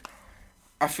like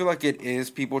it is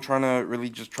people trying to really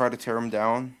just try to tear him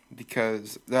down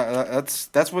because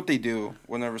that's what they do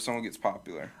whenever someone gets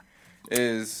popular.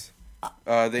 Is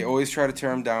they always try to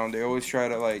tear him down. They always try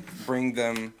to like bring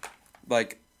them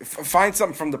like find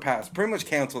something from the past. Pretty much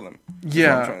cancel them. Is what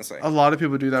I'm trying to say. A lot of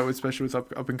people do that, especially with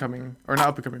up and coming, or not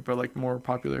up and coming, but like more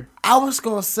popular. I was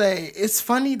gonna say it's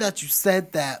funny that you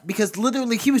said that because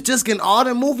literally he was just getting all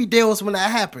the movie deals when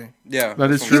that happened. Yeah, That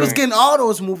is that's what true. He I'm was saying. getting all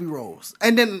those movie roles,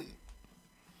 and then,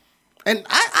 and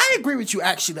I agree with you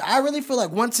actually. I really feel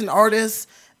like once an artist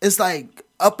it's like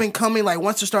up and coming. Like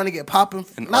once you're starting to get popping,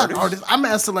 not an artist. I'm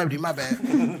a celebrity. My bad.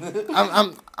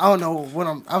 I don't know what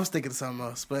I was thinking of something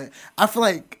else, but I feel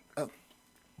like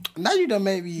now you done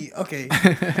maybe okay.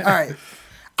 All right.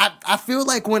 I feel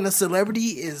like when a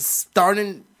celebrity is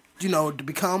starting, to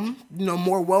become,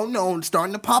 more well known,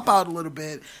 starting to pop out a little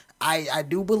bit, I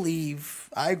do believe,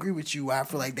 I agree with you. I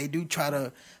feel like they do try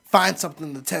to find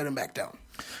something to tear them back down.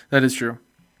 That is true.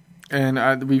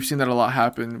 And we've seen that a lot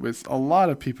happen with a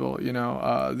lot of people.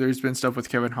 There's been stuff with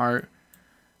Kevin Hart.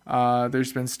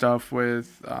 There's been stuff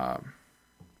with, I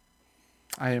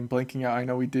am blanking out. I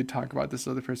know we did talk about this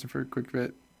other person for a quick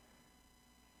bit.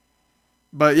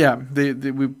 But yeah,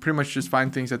 we pretty much just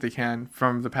find things that they can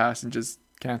from the past and just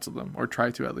cancel them, or try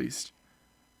to at least.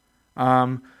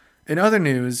 In other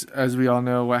news, as we all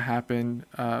know what happened,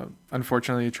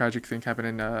 unfortunately a tragic thing happened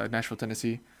in Nashville,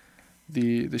 Tennessee,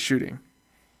 the shooting.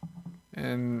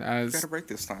 And you got it right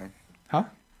this time. Huh?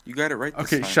 You got it right this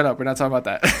time. Okay, shut up. We're not talking about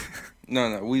that.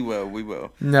 No, we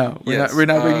will. No, we're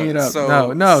not bringing it up.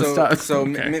 No, stop. So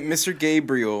okay. Mr.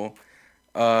 Gabriel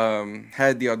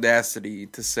had the audacity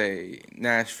to say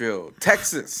Nashville,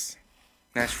 Texas.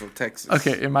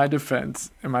 Okay, in my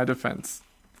defense,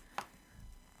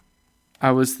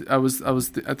 I was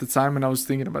at the time when I was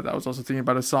thinking about that, I was also thinking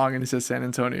about a song and it says San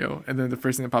Antonio, and then the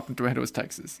first thing that popped into my head was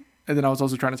Texas, and then I was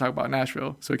also trying to talk about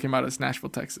Nashville, so it came out as Nashville,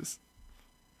 Texas.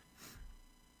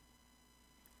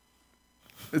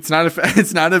 It's not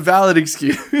a valid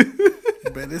excuse.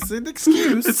 But it's an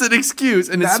excuse. It's an excuse,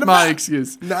 and it's my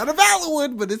excuse. Not a valid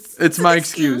one, but it's my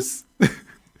excuse.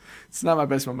 It's not my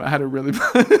best moment. I had a really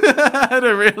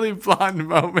blonde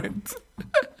moment.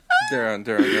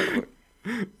 Darren.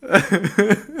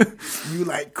 You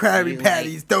like Krabby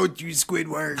Patties, don't you,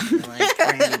 Squidward? You like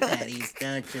Krabby Patties,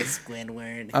 don't you,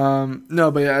 Squidward?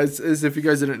 No, but yeah, as if you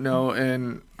guys didn't know,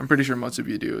 and I'm pretty sure most of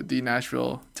you do, the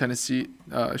Nashville, Tennessee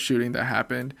shooting that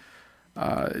happened,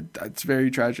 that's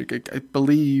very tragic. I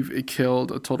believe it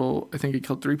killed I think it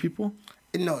killed 3 people.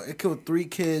 No, it killed 3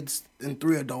 kids and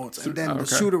 3 adults, and then the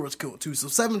shooter was killed too. So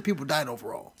 7 people died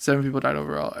overall. 7 people died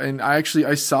overall, and I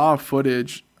saw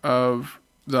footage of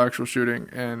the actual shooting,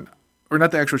 or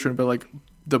not the actual shooting, but like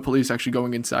the police actually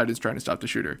going inside and trying to stop the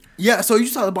shooter. Yeah, so you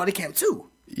saw the body cam too.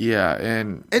 Yeah,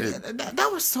 and that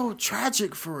was so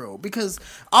tragic for real, because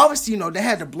obviously they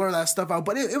had to blur that stuff out,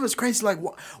 but it was crazy. Like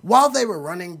while they were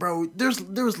running, bro, there was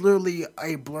literally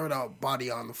a blurred out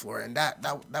body on the floor, and that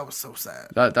was so sad.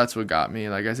 That's what got me.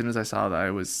 Like as soon as I saw that,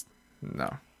 it was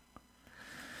no.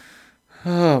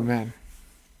 Oh man.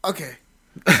 Okay.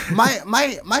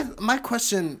 My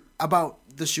question about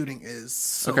the shooting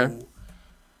is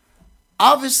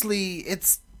obviously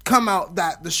it's come out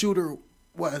that the shooter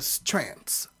was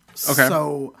trans. Okay.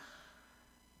 So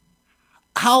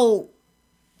how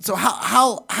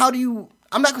do you?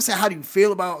 I'm not gonna say how do you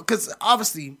feel about, because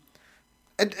obviously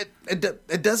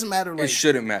it doesn't matter. Like, it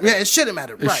shouldn't matter. Yeah, it shouldn't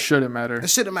matter. It shouldn't matter. It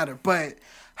shouldn't matter. But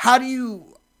how do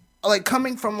you, like,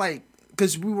 coming from like,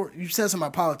 because you said something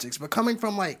about politics, but coming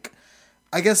from like,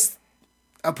 I guess,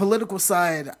 a political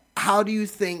side, how do you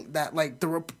think that, like,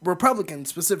 the Republicans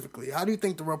specifically, how do you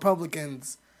think the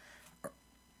Republicans,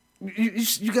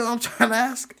 you get what I'm trying to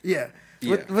ask? Yeah.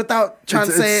 Without trying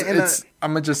to say it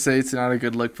I'm going to just say it's not a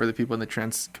good look for the people in the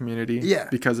trans community. Yeah.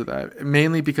 Because of that.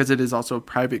 Mainly because it is also a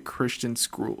private Christian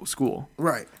school.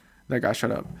 Right. That got shut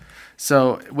up.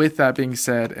 So with that being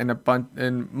said,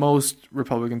 and most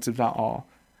Republicans, if not all,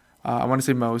 I want to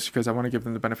say most because I want to give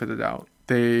them the benefit of the doubt,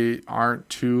 they aren't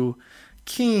too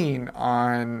keen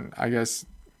on, I guess,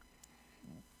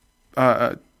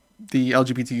 the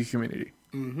LGBTQ community.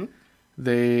 Mm-hmm.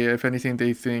 They, if anything,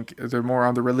 they think they're more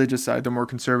on the religious side. They're more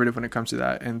conservative when it comes to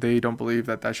that, and they don't believe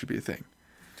that should be a thing.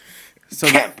 So,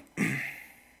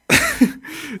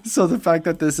 so the fact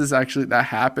that this is actually that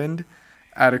happened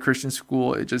at a Christian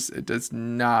school, it does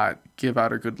not give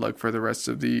out a good look for the rest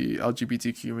of the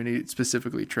LGBT community,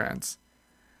 specifically trans,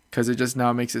 because it just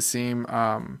now makes it seem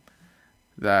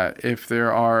that if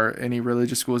there are any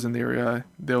religious schools in the area,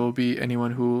 there will be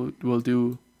anyone who will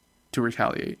do to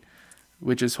retaliate,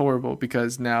 which is horrible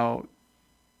because now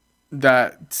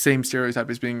that same stereotype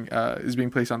is being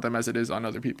placed on them as it is on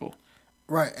other people.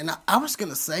 Right, and I was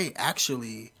gonna say,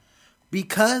 actually,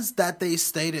 because that they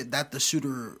stated that the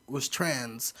shooter was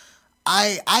trans,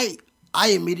 I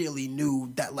immediately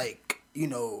knew that, like,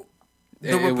 the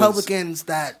Republicans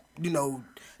that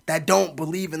that don't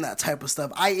believe in that type of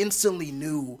stuff, I instantly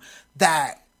knew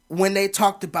that when they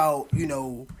talked about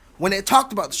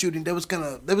the shooting, they was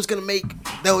gonna make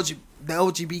the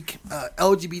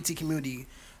LGBT community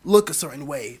look a certain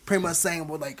way, pretty much saying,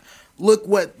 well, like, look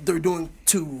what they're doing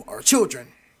to our children.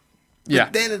 Yeah.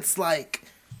 But then it's like,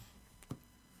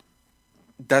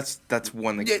 That's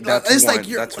one. Yeah, That's it's one. like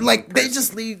you're That's one like they person.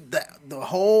 just leave the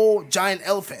whole giant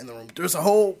elephant in the room. There's a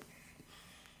whole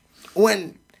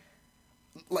when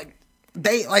like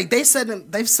they said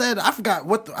I forgot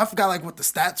what the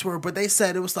stats were, but they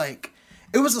said it was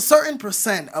a certain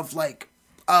percent of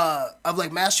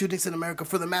mass shootings in America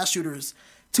for the mass shooters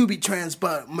to be trans,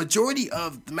 but majority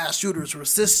of the mass shooters were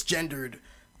cisgendered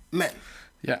men.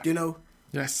 Yeah. You know?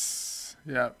 Yes.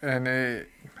 Yeah. And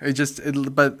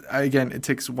but again, it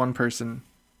takes one person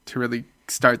to really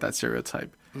start that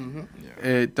stereotype. Mm-hmm. Yeah.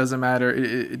 It doesn't matter.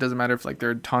 It doesn't matter if like there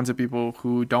are tons of people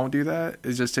who don't do that.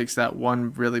 It just takes that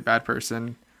one really bad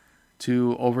person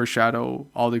to overshadow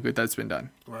all the good that's been done.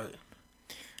 Right.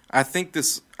 I think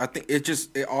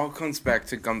it all comes back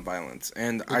to gun violence,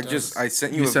 and I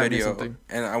sent you a sent me video, something.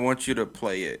 and I want you to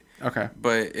play it. Okay.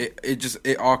 But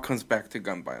it all comes back to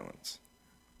gun violence.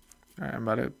 All right, I'm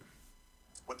about to.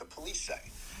 What the police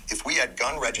say. If we had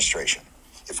gun registration,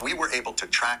 if we were able to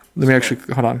track... Let me actually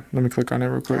hold on. Let me click on it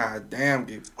real quick. God damn,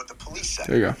 dude. What the police say.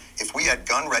 There you go. If we had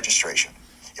gun registration,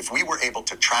 if we were able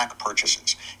to track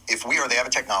purchases, they have a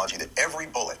technology that every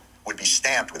bullet would be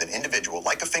stamped with an individual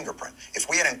like a fingerprint. If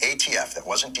we had an ATF that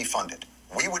wasn't defunded,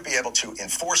 we would be able to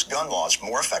enforce gun laws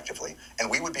more effectively, and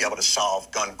we would be able to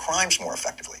solve gun crimes more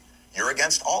effectively. You're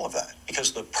against all of that.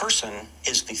 Because the person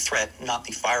is the threat, not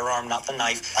the firearm, not the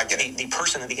knife. I get it. The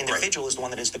person, the individual is the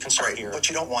one that is the concern Right, here. but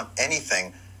you don't want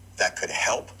anything that could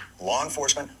help law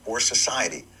enforcement or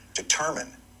society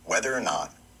determine whether or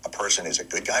not a person is a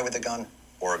good guy with a gun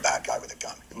or a bad guy with a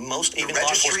gun. Most The even law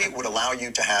registry enforcement would allow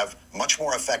you to have much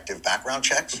more effective background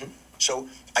checks. Mm-hmm. So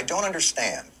I don't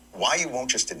understand why you won't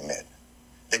just admit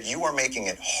that you are making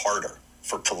it harder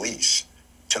for police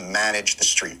to manage the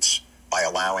streets by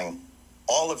allowing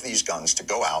all of these guns to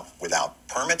go out without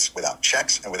permits, without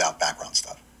checks, and without background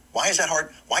stuff. Why is that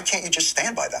hard? Why can't you just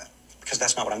stand by that? because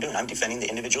that's not what I'm doing. I'm defending the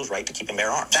individual's right to keep and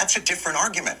bear arms. That's a different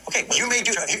argument. Okay, you may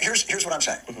do. Here's what I'm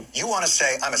saying. Mm-hmm. You want to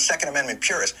say I'm a Second Amendment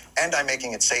purist and I'm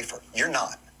making it safer. You're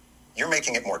not. You're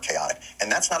making it more chaotic,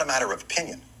 and that's not a matter of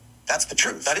opinion. That's the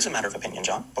truth. That is a matter of opinion,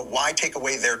 John. But why take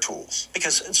away their tools?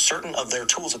 Because certain of their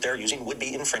tools that they're using would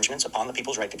be infringements upon the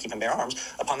people's right to keep and bear arms,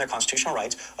 upon their constitutional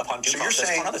rights, upon due So you're process,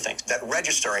 saying upon other things. that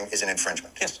registering is an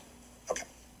infringement? Yes. Okay.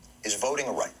 Is voting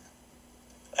a right?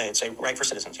 It's a right for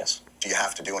citizens, yes. Do you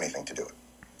have to do anything to do it?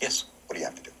 Yes. What do you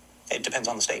have to do? It depends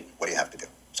on the state. What do you have to do?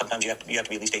 Sometimes you have to be at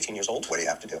least 18 years old. What do you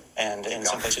have to do? And in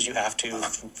some places you have to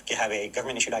have a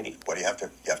government-issued ID. What do you have to?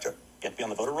 You have to You have to be on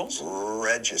the voter rolls.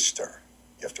 register.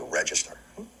 You have to register.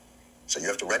 So you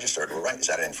have to register to a right. Is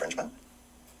that an infringement?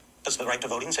 Does the right to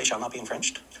voting say shall not be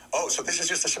infringed? Oh, so this is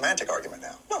just a semantic argument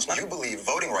now. No, it's not. You believe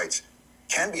voting rights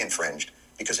can be infringed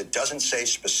because it doesn't say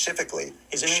specifically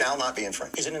Is it- shall not be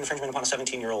infringed. Is it an infringement upon a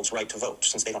 17-year-old's right to vote,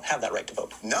 since they don't have that right to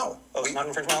vote? No. Oh, it's not an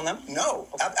infringement on them? No,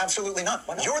 absolutely not.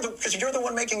 Why not? Because you're the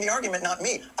one making the argument, not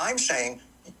me. I'm saying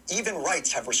even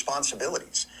rights have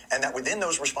responsibilities, and that within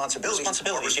those responsibilities are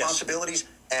Yes. responsibilities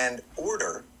and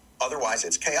order. Otherwise,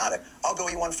 it's chaotic. I'll go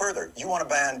you one further. You want to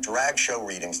ban drag show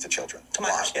readings to children. To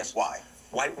minors, yes. Why?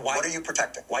 Why? What are you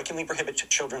protecting? Why can we prohibit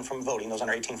children from voting, those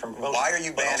under 18 from voting? Why are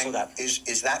you But also banning? that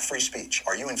Is that free speech?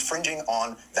 Are you infringing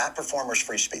on that performer's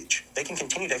free speech? they can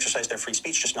continue to exercise their free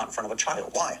speech, just not in front of a child.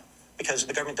 Why? Because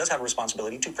the government does have a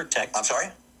responsibility to protect. I'm sorry?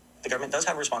 The government does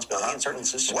have a responsibility in certain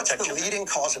instances to What's protect the children. leading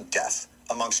cause of death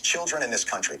amongst children in this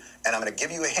country? And I'm going to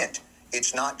give you a hint.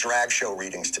 It's not drag show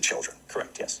readings to children.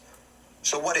 Correct, yes.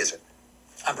 So what is it?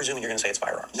 I'm presuming you're going to say it's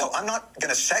firearms. No, I'm not going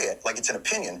to say it like it's an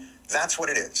opinion. That's what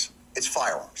it is. It's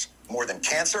firearms. More than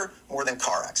cancer, more than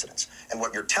car accidents. And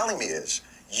what you're telling me is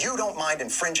you don't mind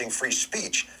infringing free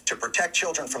speech to protect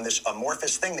children from this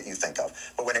amorphous thing that you think of.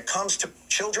 But when it comes to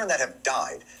children that have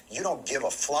died, you don't give a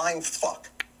flying fuck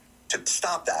to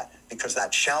stop that because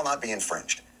that shall not be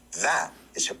infringed. That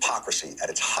is hypocrisy at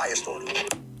its highest order.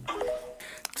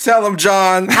 Tell him,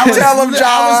 John. I was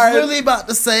John. really about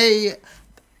to say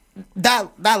that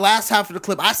last half of the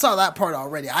clip. I saw that part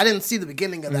already. I didn't see the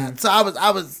beginning of that. So I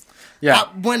was. Yeah.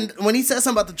 When he said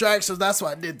something about the drag shows, that's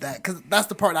why I did that, because that's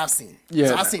the part I've seen. Yeah.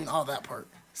 So I've seen all that part.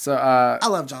 So I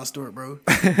love Jon Stewart, bro.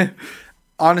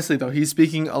 honestly though, he's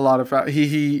speaking a lot of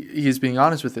he's being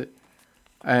honest with it,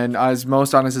 and as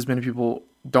most honest as many people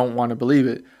don't want to believe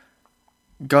it,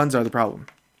 guns are the problem.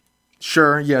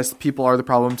 Sure, yes, people are the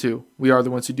problem too. We are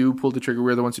the ones who do pull the trigger.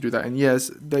 We're the ones who do that, and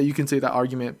yes, that you can say that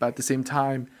argument, but at the same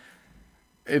time,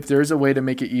 if there's a way to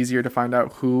make it easier to find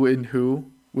out who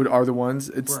are the ones,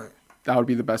 Right. that would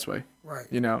be the best way. Right.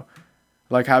 You know,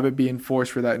 like have it be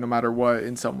enforced for that no matter what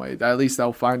in some way. At least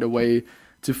they'll find a way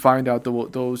to find out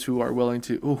those who are willing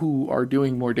to, who are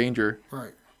doing more danger.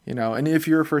 Right. You know, and if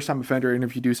you're a first time offender and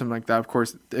if you do something like that, of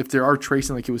course, if there are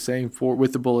tracing, like he was saying, for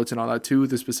with the bullets and all that to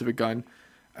the specific gun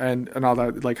and all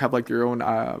that, like have like your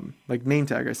own like name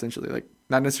tag essentially, like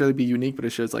not necessarily be unique, but it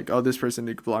shows like, oh, this person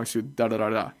belongs to da da da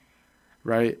da,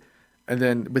 right? And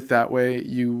then with that way,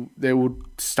 they would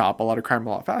stop a lot of crime a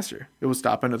lot faster. It will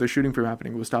stop another shooting from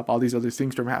happening. It will stop all these other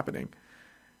things from happening.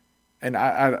 And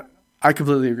I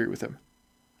completely agree with him.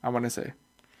 I want to say.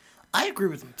 I agree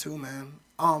with him too, man.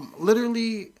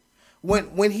 Literally,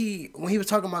 when he was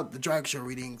talking about the drag show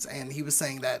readings, and he was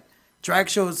saying that drag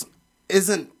shows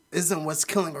isn't what's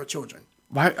killing our children.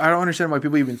 I don't understand why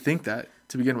people even think that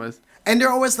to begin with. And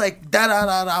they're always like da da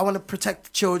da da. I want to protect the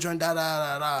children, da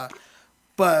da da da.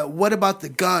 But what about the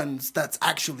guns that's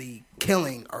actually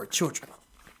killing our children?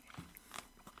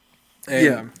 And,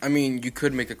 yeah, I mean, you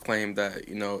could make a claim that,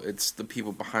 you know, it's the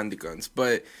people behind the guns,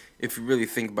 but if you really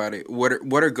think about it, what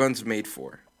are guns made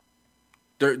for?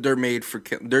 They're made for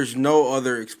killing. There's no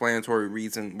other explanatory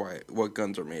reason what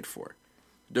guns are made for.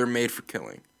 They're made for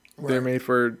killing. Right. They're made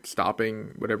for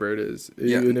stopping whatever it is,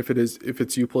 even if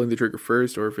it's you pulling the trigger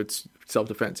first or if it's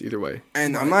self-defense. Either way.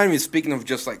 And I'm not even speaking of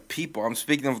just like people. I'm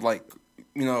speaking of like,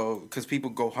 you know, because people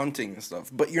go hunting and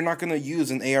stuff. But you're not gonna use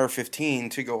an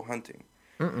AR-15 to go hunting.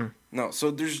 Mm-mm. No,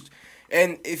 so there's,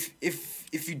 and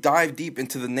if you dive deep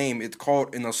into the name, it's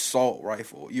called an assault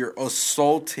rifle. You're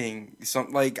assaulting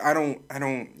something. Like I don't.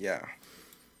 Yeah,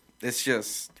 it's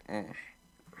just.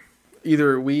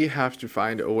 Either we have to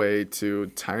find a way to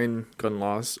tighten gun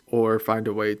laws, or find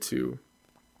a way to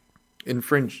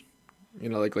infringe. You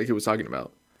know, like he was talking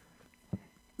about.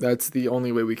 That's the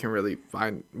only way we can really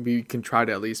find. We can try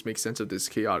to at least make sense of this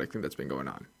chaotic thing that's been going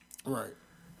on. Right.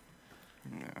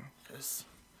 Yeah.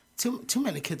 Too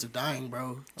many kids are dying,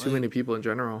 bro. Too many people in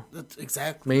general. That's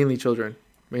exactly. Mainly children.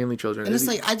 And it's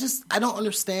like I don't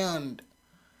understand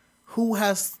who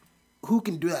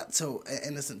can do that to an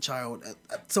innocent child,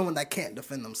 someone that can't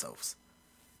defend themselves.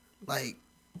 Like,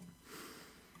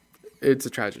 it's a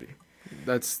tragedy.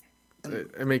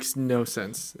 It makes no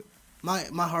sense.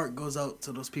 My heart goes out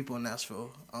to those people in Nashville,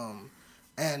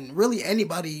 and really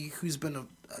anybody who's been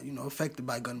affected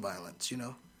by gun violence. You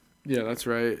know. Yeah, that's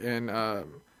right, and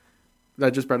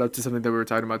that just brought up to something that we were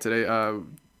talking about today.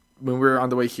 When we were on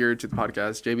the way here to the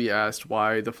podcast, JB asked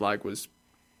why the flag was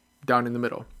down in the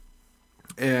middle,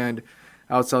 and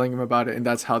I was telling him about it, and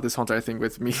that's how this whole entire thing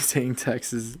with me saying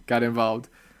Texas got involved.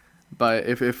 But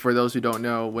if for those who don't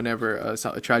know, whenever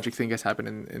a tragic thing has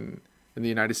happened in the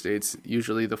United States,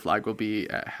 usually the flag will be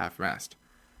at half-mast.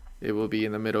 It will be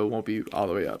in the middle, it won't be all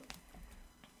the way up.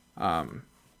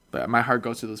 But my heart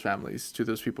goes to those families, to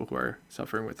those people who are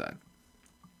suffering with that.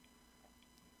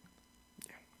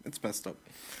 Yeah, it's messed up.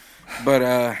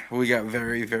 But we got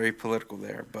very, very political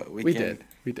there. But we did.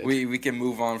 We can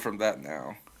move on from that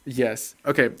now. Yes.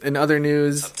 Okay. In other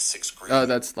news, oh,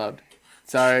 that's loud.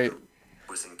 Sorry.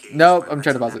 Nope. I'm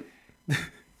trying to pause it.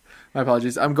 My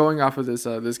apologies. I'm going off of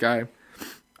this guy.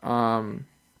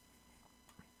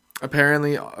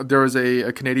 Apparently, there was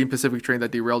a Canadian Pacific train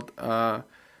that derailed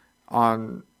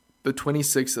on the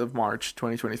 26th of March,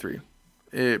 2023.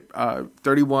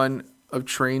 31 of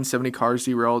trains, 70 cars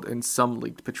derailed, and some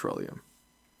leaked petroleum.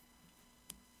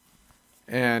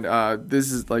 And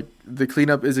this is like the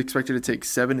cleanup is expected to take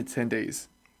 7 to 10 days.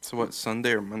 So what?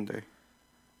 Sunday or Monday?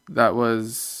 That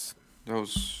was Sunday.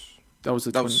 Was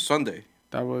it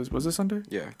Sunday?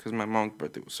 Yeah, because my mom's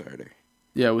birthday was Saturday.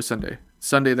 Yeah, it was Sunday.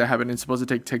 Sunday that happened. It's supposed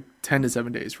to take 10 to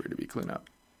 7 days for it to be cleaned up.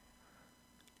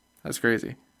 That's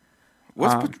crazy.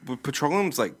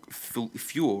 Petroleum's like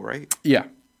fuel, right? Yeah.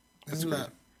 Isn't that?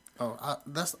 Oh,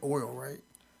 that's oil, right?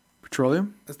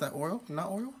 Petroleum? Is that oil? Not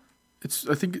oil?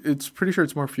 I think it's pretty sure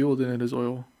it's more fuel than it is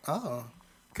oil. Oh.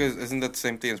 Because isn't that the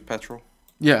same thing as petrol?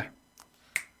 Yeah.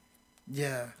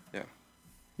 Yeah. Yeah.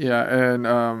 Yeah,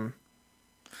 and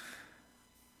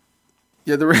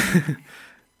yeah,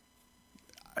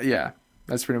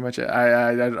 that's pretty much it.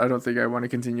 I don't think I want to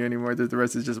continue anymore. The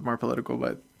rest is just more political,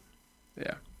 but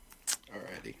yeah.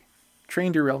 Alrighty.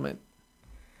 Train derailment.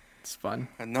 It's fun.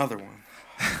 Another one.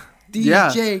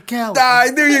 DJ Khaled.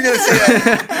 I knew you were gonna say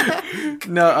that.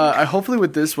 No, hopefully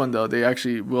with this one though, they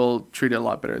actually will treat it a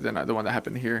lot better than the one that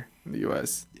happened here in the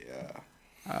U.S. Yeah.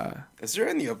 Is there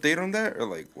any update on that, or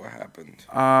like what happened?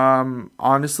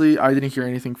 Honestly, I didn't hear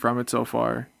anything from it so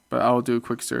far, but I'll do a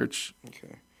quick search.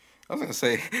 Okay. I was gonna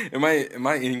say, in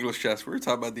my English class, we were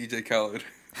talking about DJ Khaled,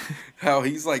 how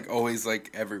he's like always like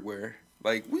everywhere.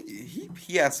 Like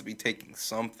he has to be taking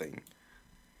something,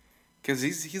 cause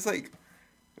he's like.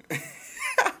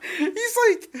 He's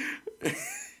like,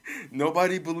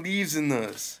 nobody believes in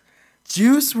us.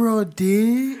 Juice WRLD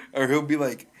did. Or he'll be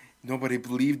like, nobody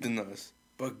believed in us,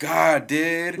 But God,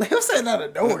 dude. He'll say it out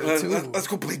of nowhere too. Let's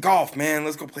go play golf, man.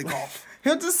 Let's go play golf.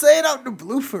 He'll just say it out the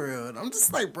blue for real. And I'm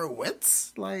just like, bro,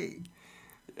 what? Like,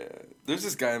 Yeah, there's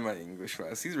this guy in my English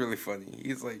class. He's really funny.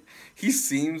 He's like, he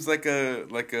seems like a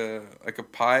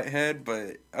pothead,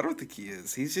 but I don't think he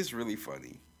is. He's just really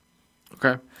funny.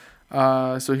 Okay.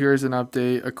 So here's an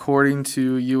update. According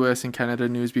to U.S. and Canada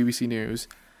News, BBC News,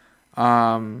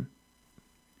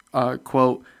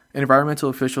 quote, environmental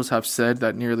officials have said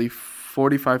that nearly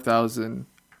 45,000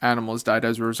 animals died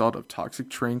as a result of toxic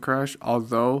train crash,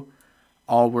 although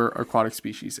all were aquatic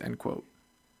species, end quote.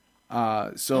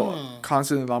 So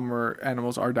constantly a lot more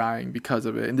animals are dying because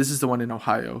of it. And this is the one in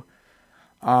Ohio.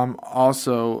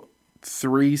 Also,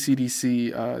 3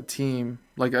 CDC team,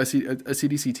 like a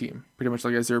CDC team, pretty much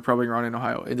like as they were probing around in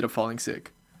Ohio, ended up falling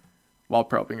sick while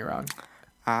probing around.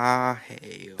 Hell.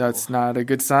 That's not a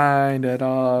good sign at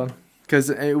all, because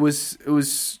it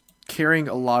was carrying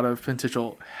a lot of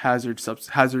potential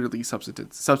hazardly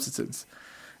substances,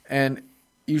 and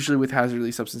usually with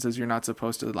hazardly substances, you're not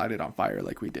supposed to light it on fire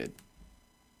like we did.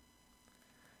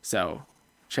 So,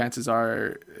 chances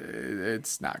are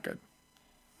it's not good.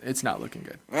 It's not looking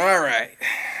good. All right.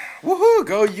 Woohoo!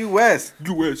 Go US!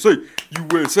 USA!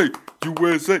 USA!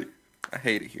 USA! I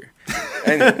hate it here.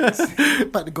 Anyways, I'm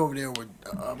about to go over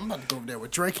there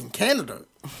with Drake in Canada.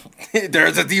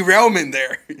 there's a derailment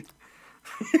there.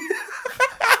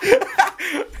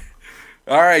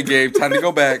 All right, Gabe. Time to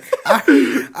go back.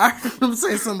 I heard him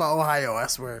say something about Ohio. I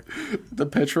swear. The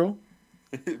petrol.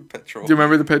 Petrol. Do you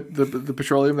remember the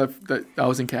petroleum that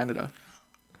was in Canada?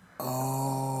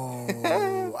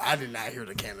 Oh, I did not hear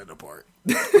the Canada part.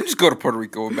 Just go to Puerto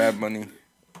Rico with Bad Money.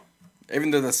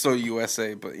 Even though that's so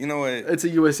USA, but you know what? It's a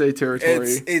USA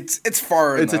territory. It's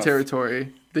far enough. It's a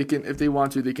territory. They can, if they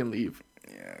want to, they can leave.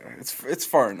 Yeah, it's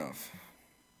far enough.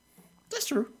 That's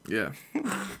true. Yeah.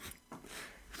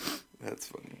 That's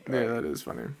funny. Yeah, that is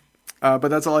funny. But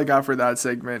that's all I got for that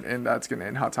segment, and that's gonna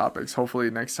end Hot Topics. Hopefully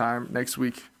next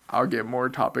week, I'll get more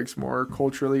topics, more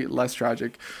culturally, less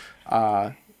tragic.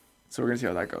 So we're gonna see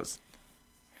how that goes.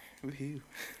 Woohoo!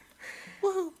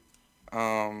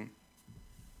 Woohoo!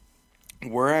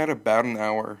 We're at about an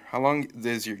hour. How long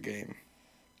is your game?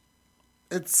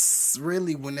 It's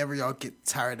really whenever y'all get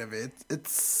tired of it.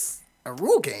 It's a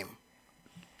rule game.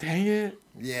 Dang it!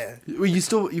 Yeah. Well, you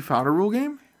found a rule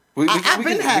game? I've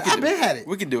been had it.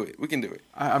 We can do it. We can do it.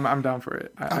 I'm down for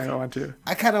it. I want to.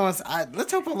 I kind of want.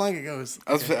 Let's hope how long it goes.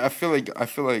 I feel like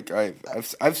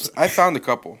I've found a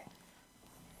couple.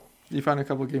 You found a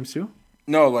couple games too?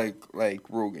 No, like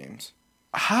rule games.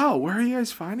 How? Where are you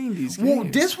guys finding these games? Well,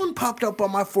 this one popped up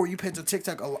on my For You page on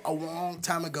TikTok a long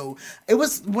time ago. It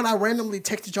was when I randomly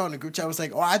texted y'all in the group chat. I was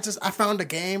like, I found a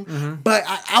game, but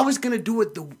I was going to do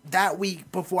it that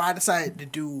week before I decided to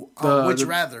do Would You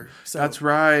Rather. So, that's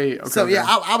right. Okay, so, yeah,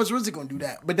 I was really going to do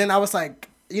that. But then I was like,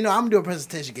 I'm going to do a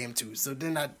presentation game too. So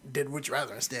then I did Would You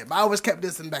Rather instead. But I always kept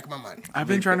this in the back of my mind. I've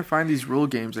been trying to find these rule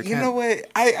games. You know what?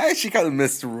 I actually kind of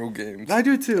miss the rule games. I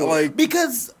do too. Like,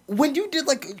 because when you did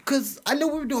because I know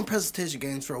we were doing presentation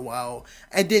games for a while,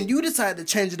 and then you decided to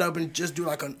change it up and just do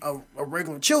like a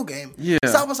regular chill game. Yeah.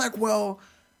 So I was like, well,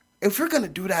 if you're gonna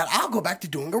do that, I'll go back to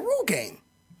doing a rule game.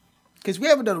 Because we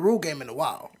haven't done a rule game in a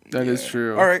while. That is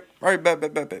true. All right, bet.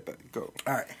 Go.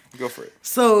 All right. Go for it.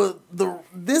 So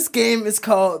this game is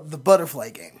called the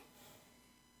Butterfly Game.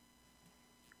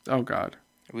 Oh God.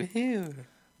 Woohoo!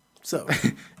 So,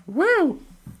 Woo!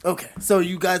 okay. So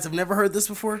you guys have never heard this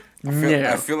before?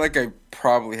 I feel like I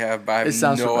probably have, but I It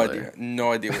sounds have no familiar. idea.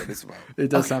 No idea what it's about. It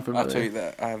does sound familiar. I'll tell you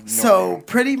that. I have no So idea.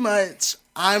 pretty much,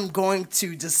 I'm going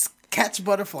to just catch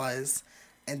butterflies,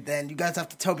 and then you guys have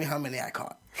to tell me how many I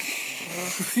caught.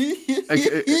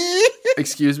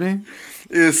 Excuse me?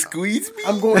 Squeeze me.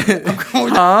 I'm going to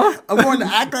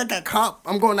act like I caught.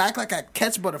 I'm going to act like I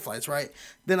catch butterflies, right?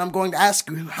 Then I'm going to ask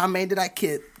you how many did I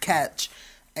catch,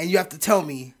 and you have to tell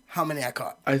me how many I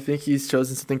caught. I think he's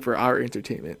chosen something for our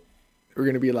entertainment. We're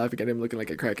gonna be laughing at him looking like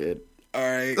a crackhead. All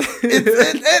right.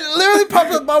 It literally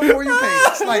popped up on my For You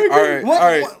page. Like, All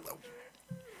right.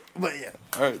 But yeah,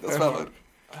 All right. That's valid.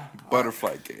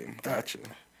 Butterfly game. Gotcha.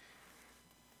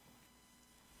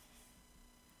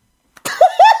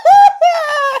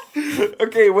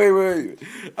 Okay, wait.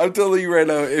 I'm telling you right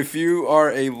now, if you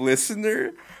are a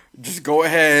listener, just go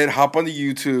ahead, hop on the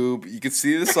YouTube. You can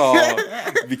see this all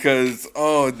because,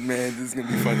 oh man, this is gonna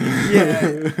be funny.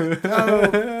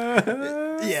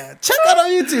 yeah. Check out our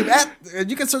YouTube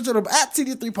you can search it up at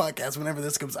CD3 Podcast whenever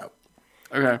this comes out.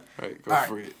 Okay. All right, go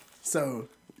for it. So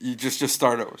You just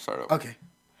start over. okay.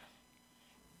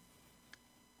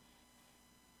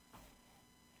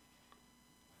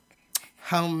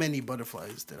 How many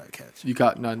butterflies did I catch? You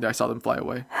got none. I saw them fly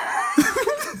away.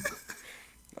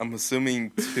 I'm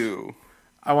assuming 2.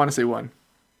 I want to say 1.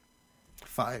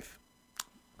 5.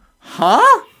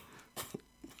 Huh?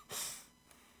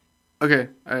 Okay.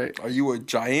 All right. Are you a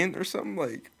giant or something?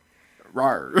 Like,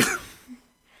 Rar. I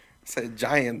said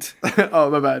giant. Oh,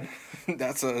 my bad.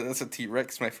 That's a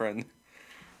T-Rex, my friend.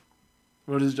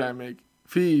 What does giant make?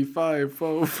 Fee, 5,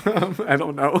 4. I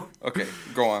don't know. Okay,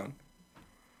 go on.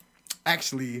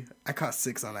 Actually, I caught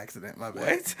 6 on accident. My bad.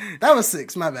 What? That was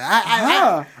 6. My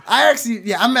bad. I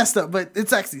actually, I messed up, but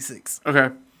it's actually 6. Okay.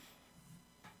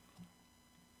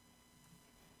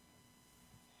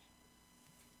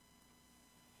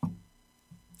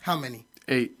 How many?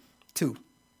 8. 2.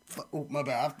 Oh, my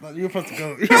bad. I thought you were supposed to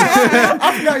go.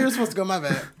 I forgot you were supposed to go. My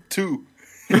bad. 2.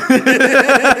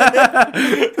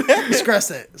 Scratch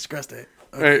that. Scratch that.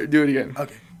 All right, do it again.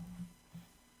 Okay.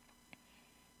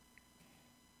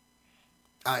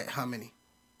 All right. How many?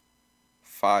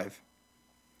 5.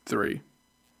 3.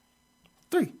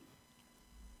 3.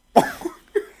 I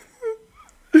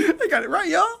got it right,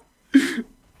 y'all.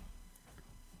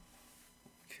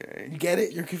 Okay. You get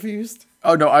it? You're confused?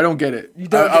 Oh no, I don't get it. You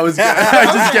don't I was. I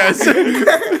just guessed.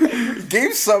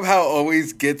 Gabe somehow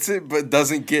always gets it, but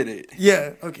doesn't get it.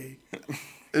 Yeah. Okay.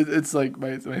 It's like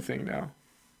my thing now.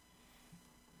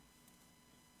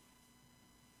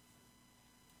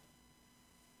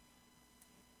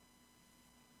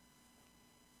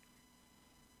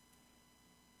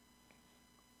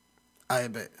 I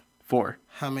bet. 4.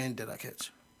 How many did I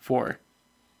catch? 4.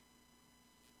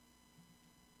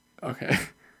 Okay.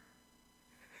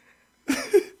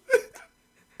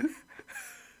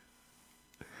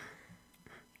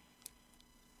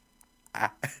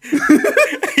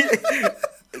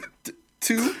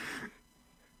 Two.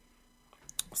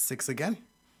 6 again.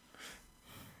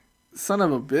 Son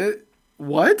of a bit.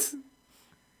 What?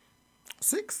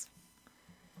 6.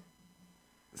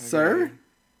 Sir?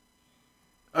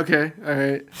 Okay. All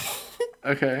right.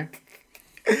 Okay.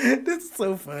 This is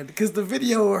so fun because the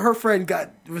video her friend got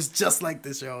was just like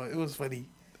this, y'all. It was funny.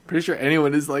 Pretty sure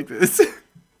anyone is like this.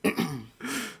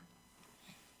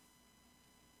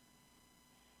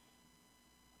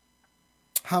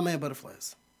 How many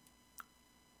butterflies?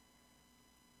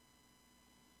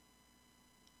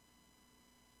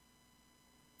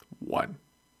 One.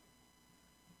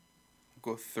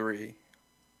 Go 3.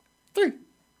 3.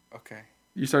 Okay.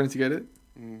 You starting to get it?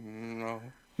 No.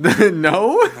 No?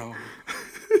 No.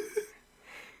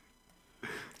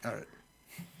 All right.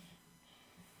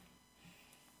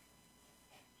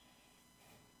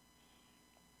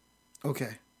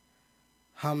 Okay.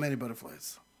 How many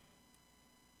butterflies?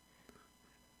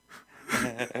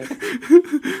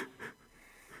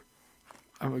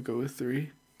 I'm gonna go with 3.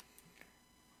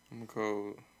 I'm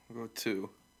gonna go 2.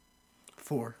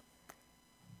 4.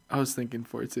 I was thinking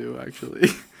 4 too, actually.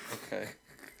 Okay.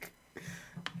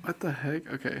 What the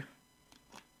heck? Okay.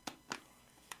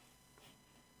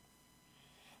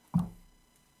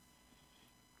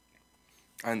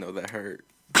 I know that hurt.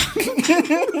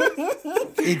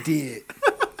 It did.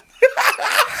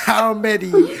 How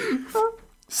many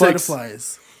 6.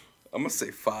 butterflies? I'm gonna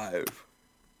say 5.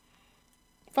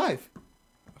 5.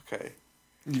 Okay.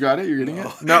 You got it? You're getting it?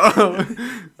 No.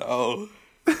 Oh.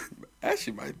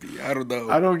 Actually might be. I don't know.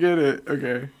 I don't get it.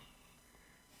 Okay.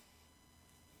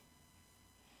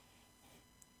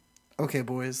 Okay,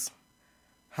 boys.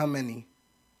 How many?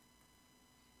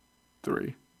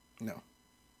 3. No.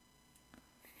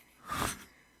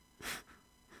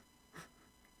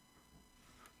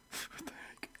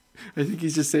 I think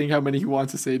he's just saying how many he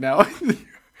wants to say now.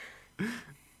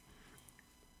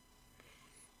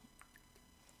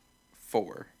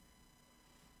 4.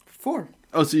 4.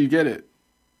 Oh, so you get it.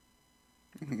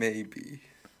 Maybe.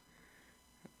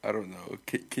 I don't know.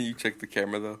 Can you check the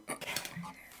camera though?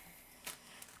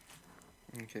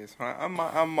 Okay, so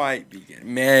I might be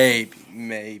getting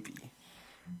maybe.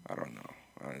 I don't know.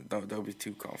 Don't be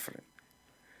too confident.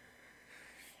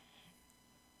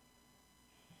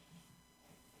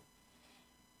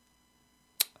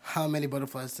 How many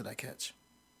butterflies did I catch?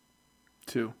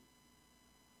 2.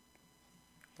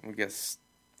 I'm gonna guess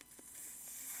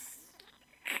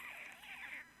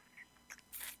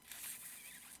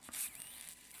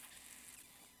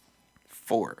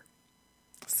 4.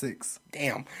 6.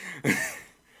 Damn.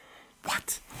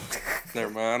 What? Never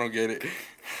mind. I don't get it.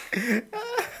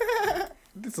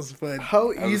 This was fun.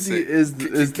 How I was easy say- is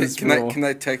Can, this can rule?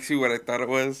 I text you what I thought it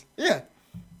was? Yeah.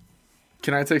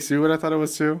 Can I text you what I thought it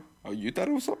was too? Oh, you thought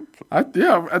it was something?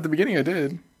 Yeah, at the beginning I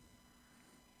did.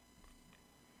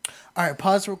 All right,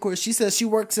 pause real quick. She says she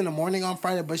works in the morning on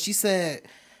Friday, but she said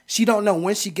She don't know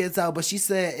when she gets out, but she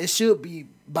said it should be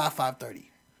by 5:30.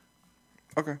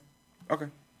 Okay,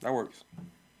 that works.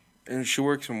 And she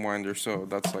works in Winder, so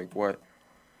that's like what?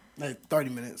 Like 30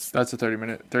 minutes. That's a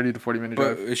 30 to 40 minute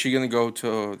But drive. is she gonna go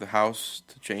to the house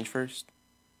to change first?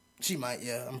 She might,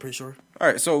 yeah, I'm pretty sure. All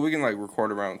right, so we can like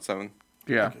record around 7.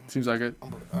 Yeah, seems like it.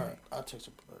 All right, I'll text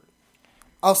her.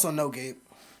 Also, no, Gabe.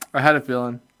 I had a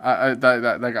feeling. I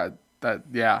that got that.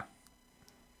 Yeah,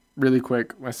 really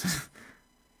quick.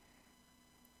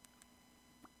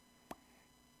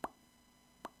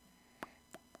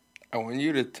 I want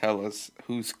you to tell us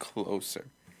who's closer.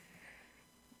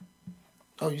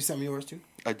 Oh, you sent me yours too?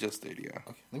 I just did, yeah.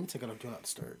 Okay, let me take it up. Do not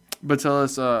disturb. But tell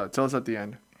us at the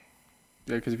end.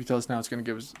 Yeah, because if you tell us now, it's gonna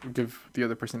give the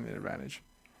other person an advantage.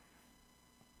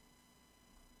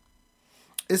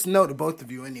 It's no to both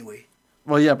of you anyway.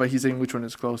 Well, yeah, but he's saying which one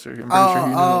is closer. I'm pretty sure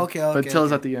you know. okay. But tell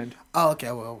us at the end. Oh,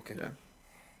 okay, well, okay. Yeah.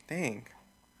 Dang.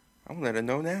 I'm gonna let her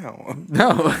know now.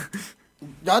 No.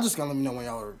 Y'all just gonna let me know when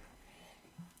y'all are.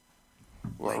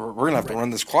 We're gonna have to run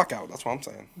this clock out. That's what I'm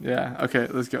saying. Yeah. Okay.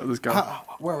 Let's go.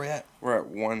 Where are we at? We're at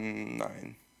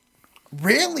 1:09.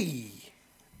 Really?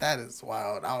 That is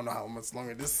wild. I don't know how much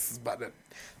longer this is about to.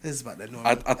 This is about to.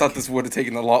 I thought this would have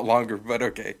taken a lot longer, but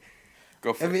okay.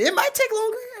 Go for I it. mean, it might take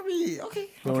longer. I mean, okay.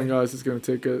 Knowing guys, it's gonna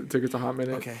take us a hot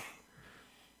minute. Okay.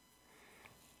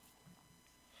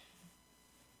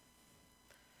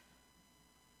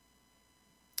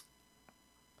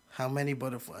 How many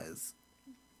butterflies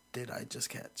did I just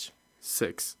catch?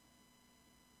 6.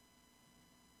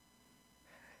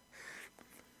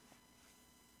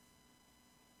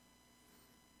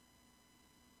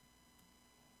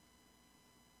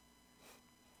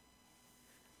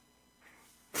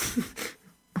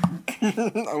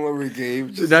 I'm over Gabe.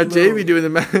 That JB doing the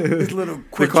math. This little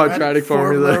The quadratic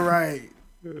formula. right?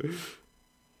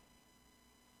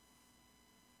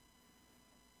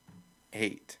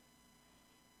 8.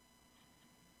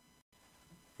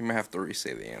 You might have to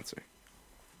re-say the answer.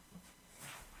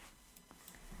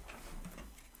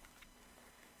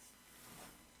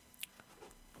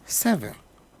 Seven.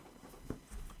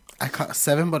 I caught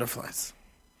 7 butterflies.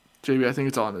 JB, I think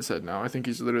it's all in his head now. I think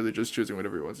he's literally just choosing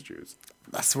whatever he wants to choose.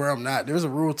 I swear I'm not. There's a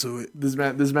rule to it. This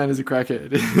man is a crackhead.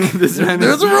 There's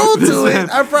a rule to it.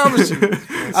 I promise you.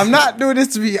 I'm not doing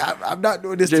this to be. I'm not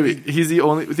doing this to JB, be. he's the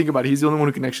only. Think about it. He's the only one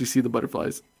who can actually see the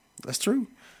butterflies. That's true.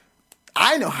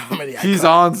 I know how many. He's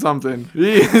on something.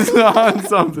 He's on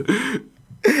something.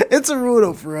 It's a rule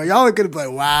though, for real. Y'all are gonna be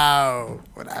like, "Wow,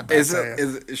 what I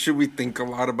Should we think a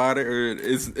lot about it, or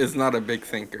is not a big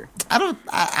thinker? I don't.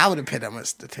 I wouldn't pay that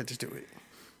much attention to it.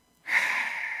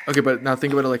 Okay, but now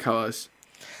think about it like how us.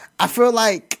 I feel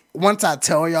like once I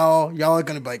tell y'all, y'all are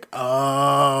gonna be like,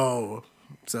 "Oh,"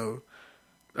 so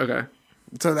Okay,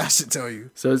 that should tell you.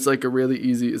 so it's like a really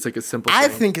easy. It's like a simple. I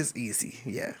thing. think it's easy,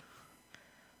 yeah.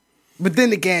 But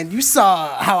then again, you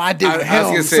saw how I did with I was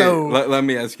him, gonna say. so Let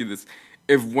me ask you this: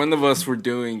 if one of us were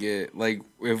doing it, like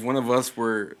if one of us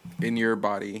were in your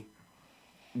body,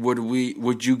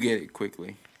 would you get it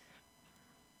quickly?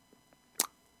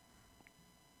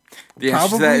 Yeah,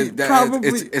 Probably-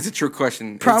 it's a trick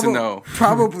question. It's a probably no.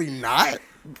 probably not.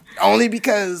 Only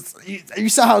because you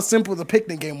saw how simple the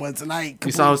picnic game was, and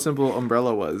You saw how simple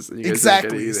Umbrella was. And you guys didn't get it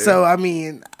exactly. either. So I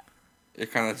mean,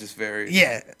 It kind of just varies.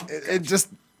 yeah,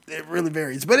 it really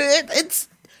varies, but it's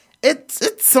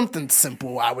something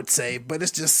simple, I would say. But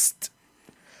it's just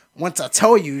once I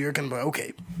tell you, you're gonna be like,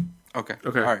 okay, Okay.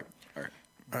 Okay. All right. all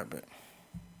right, but.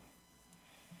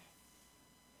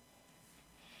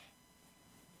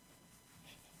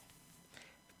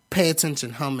 Pay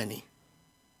attention. How many?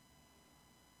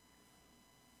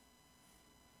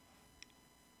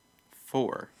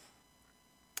 4.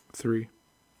 3.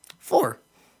 4.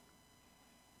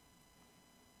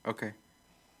 Okay.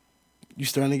 You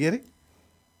starting to get it?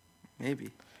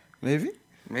 Maybe. Maybe.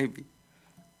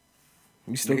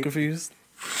 You still Maybe. confused?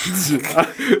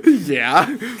 Yeah.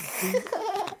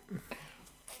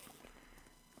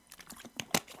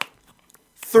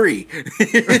 3.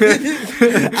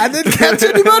 I didn't catch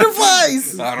any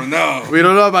butterflies. I don't know. We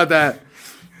don't know about that.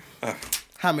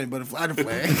 How many butterflies? I'd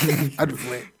play. I'd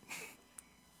play.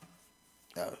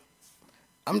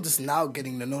 I'm just now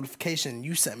getting the notification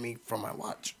you sent me from my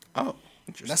watch. Oh,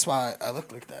 interesting. That's why I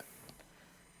look like that.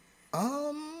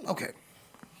 Okay.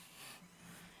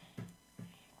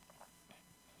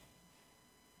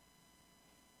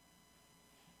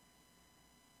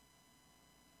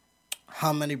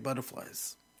 How many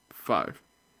butterflies? 5.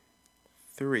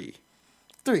 3.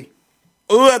 3.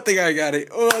 Oh, I think I got it.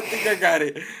 Oh, I think I got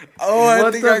it. Oh, I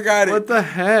think I got it. What the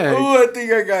heck? Oh, I think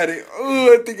I got it.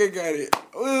 Oh, I think I got it.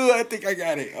 Oh, I think I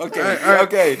got it. Okay, All right.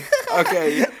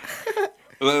 okay.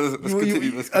 Let's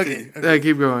continue. Let's continue. Yeah,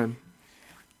 keep going.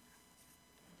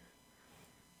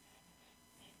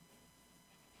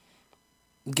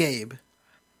 Gabe,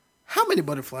 how many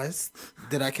butterflies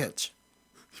did I catch?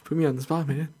 You put me on the spot,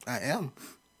 man. I am.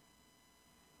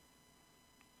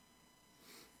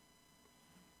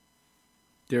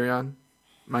 Darion,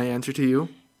 my answer to you.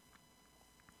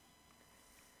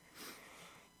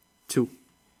 2.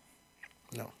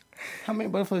 No. How many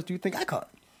butterflies do you think I caught?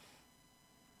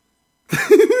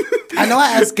 I know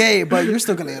I asked Gabe, but you're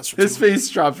still gonna answer. His 2. face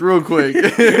dropped real quick.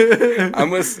 I'm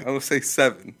gonna say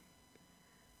 7.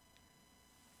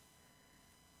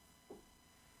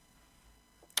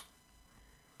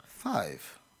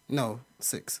 5. No,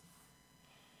 6.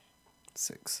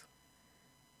 6.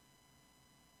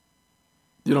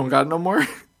 You don't got no more?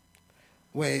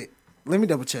 Wait, let me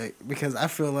double check because I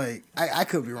feel like I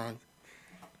could be wrong.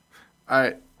 All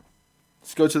right.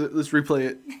 Let's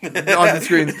replay it on the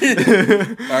screen.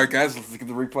 All right, guys, let's look at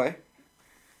the replay.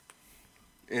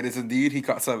 It is indeed he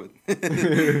caught 7.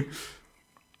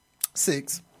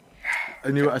 6.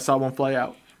 I saw one fly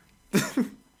out.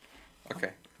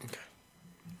 Okay.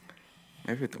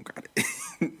 Maybe I don't got it.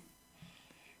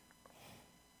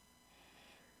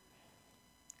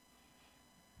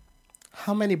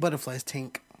 How many butterflies,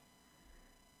 Tink?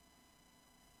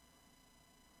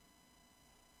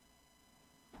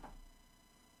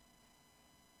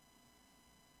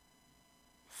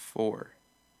 4.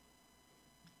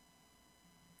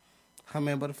 How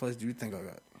many butterflies do you think I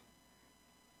got?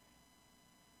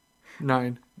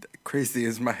 9. Crazy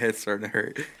is my head starting to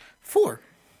hurt. 4.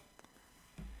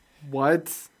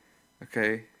 What?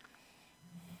 Okay.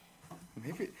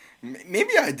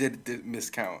 Maybe I did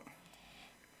miscount.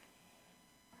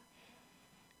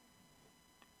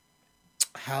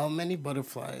 How many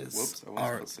butterflies Whoops, I wasn't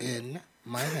are supposed to say in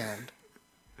my hand?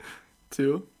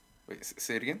 2. Wait,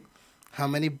 say it again. How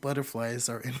many butterflies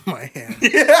are in my hand?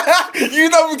 You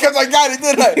know because I got it,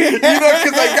 didn't I? You know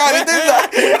because I got it, didn't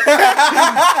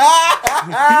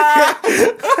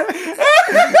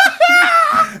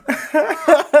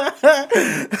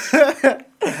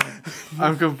I?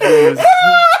 I'm confused.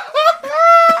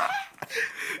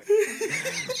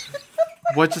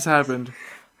 What just happened?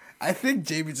 I think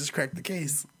JB just cracked the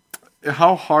case.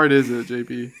 How hard is it,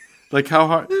 JP? Like, how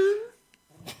hard?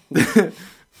 Is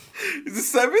it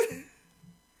 7?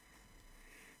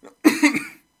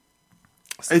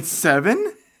 It's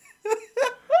 7?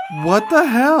 What the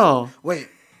hell? Wait.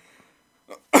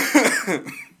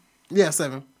 Yeah,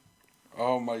 7.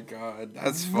 Oh my god,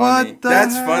 that's funny. What the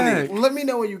That's heck? funny. Let me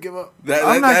know when you give up.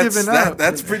 I'm not giving up.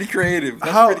 That's pretty creative.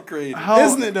 That's pretty creative.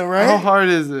 Isn't it though, right? How hard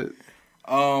is it?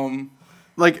 Um,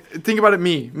 Like, think about it,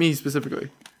 me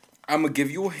specifically. I'm gonna give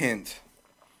you a hint.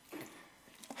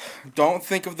 Don't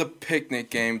think of the picnic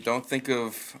game. Don't think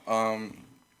of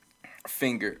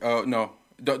finger. Oh no,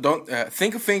 don't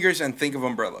think of fingers and think of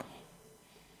umbrella.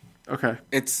 Okay.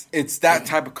 It's that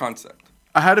type of concept.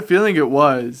 I had a feeling it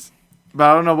was, but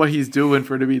I don't know what he's doing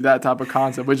for it to be that type of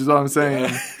concept, which is what I'm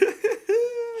saying.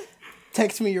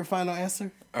 Text me your final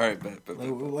answer. All right, bet.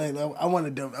 I want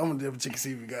to double check and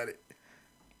see if you got it.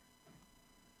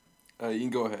 You can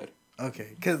go ahead.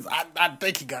 Okay, because I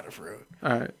think he got it for real.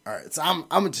 All right. All right, so I'm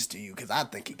gonna just do you because I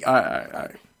think he got All it.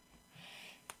 right.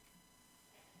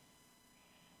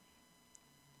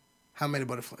 How many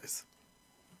butterflies?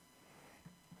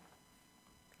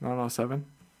 No, 7.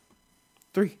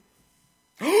 3.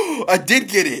 I did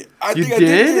get it. I You think I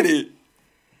did get it.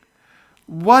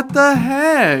 What the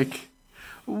heck?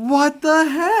 What the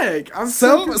heck? I'm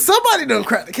so Somebody done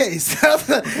crack the case.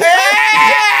 Somebody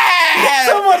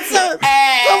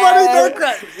done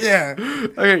crack. Yeah.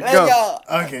 Okay, go.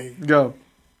 Okay. Go.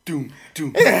 Doom.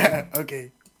 Yeah.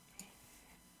 Okay.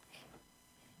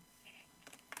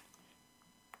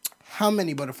 How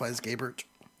many butterflies, Gabriel?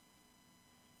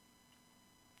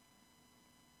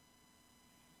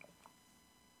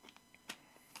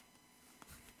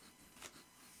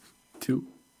 2.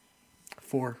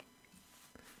 4.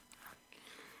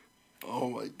 Oh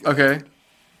my god. Okay.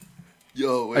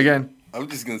 Yo, wait. Again. I'm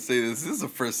just gonna say this. This is the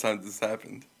first time this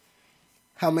happened.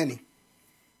 How many?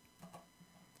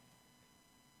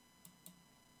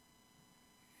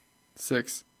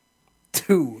 6.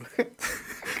 2.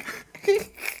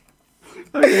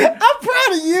 I'm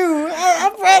proud of you.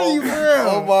 I'm proud of you for real.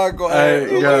 Oh my god. Hey,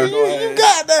 You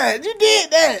got that. You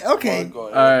did that. Okay. All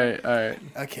right.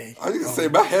 Okay. I was gonna say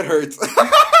my head hurts.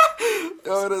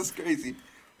 Yo, that's crazy.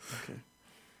 Okay.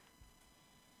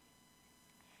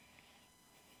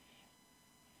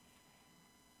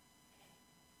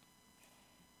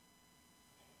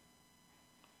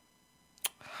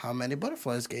 How many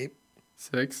butterflies, Gabe?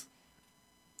 6.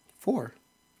 4.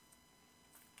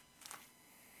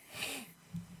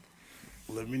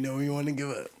 Let me know when you want to give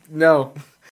up. No.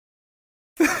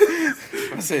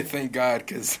 I say thank God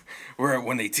because we're at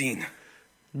 118.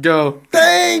 Go.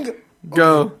 Dang!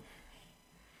 Go.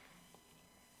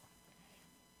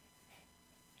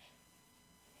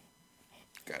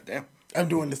 Goddamn. I'm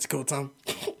doing this to kill time.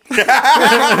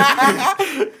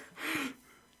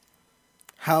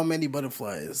 How many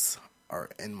butterflies are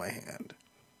in my hand?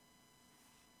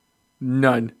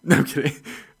 None. No, I'm kidding.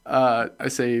 I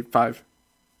say 5.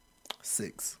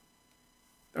 6.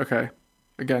 Okay.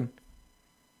 Again.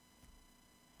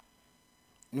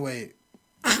 Wait.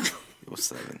 It was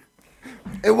 7.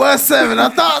 It was 7. I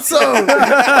thought so.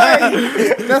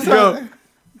 That's Go. how,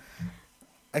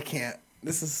 I can't.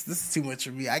 This is too much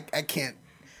for me. I can't.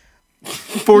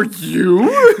 For you?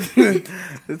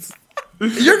 It's,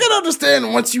 you're gonna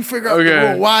understand once you figure out the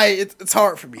Okay. rule why it's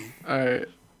hard for me. All right.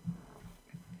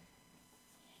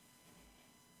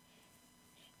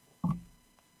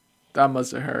 That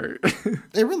must have hurt.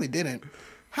 It really didn't.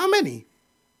 How many?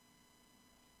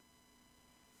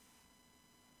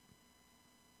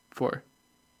 4.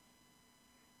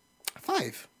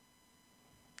 5.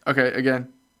 Okay,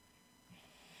 again.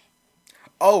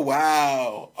 Oh,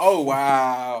 wow. Oh,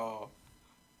 wow.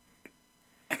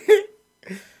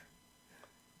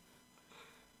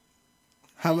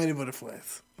 How many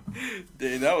butterflies?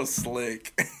 Dude, that was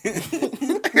slick.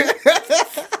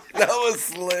 That was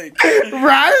slick.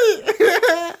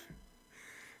 Right?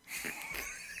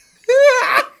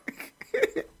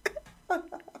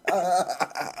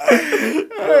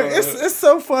 It's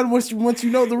so fun once you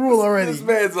know the rule already. This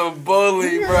man's a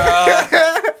bully, bro.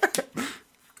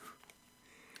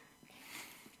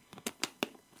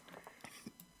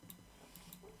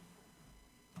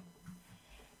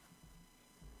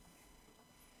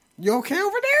 You okay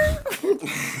over there?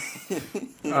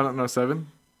 I don't know, 7?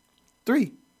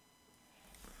 3.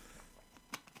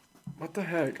 What the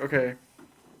heck? Okay.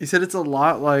 You said it's a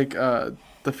lot like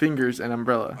the fingers and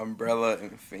umbrella. Umbrella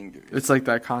and fingers. It's like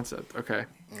that concept. Okay.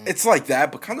 It's like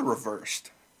that, but kind of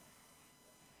reversed.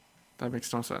 That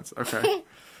makes no sense. Okay.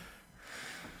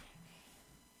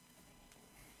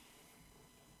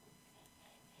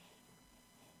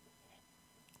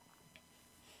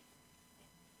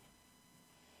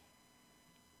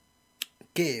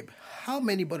 Gabe, how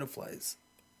many butterflies?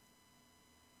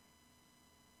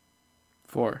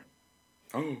 4.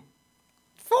 Oh.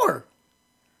 4.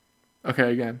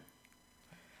 Okay, again.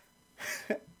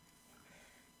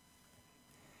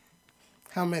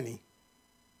 How many?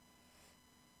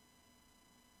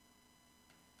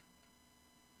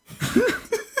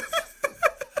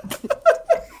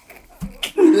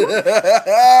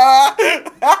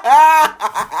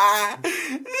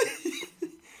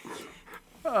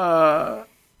 Uh,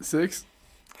 6?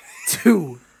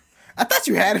 2. I thought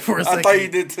you had it for a second. I thought you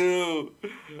did too.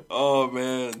 Oh,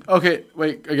 man. Okay,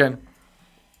 wait, again.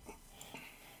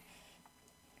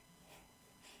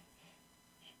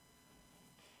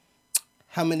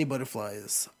 How many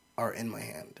butterflies are in my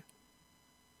hand?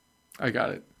 I got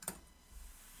it.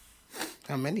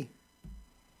 How many?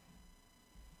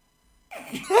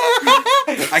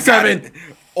 I got 7. it.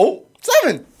 Oh.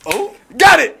 7. Oh.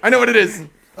 Got it! I know what it is.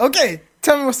 Okay,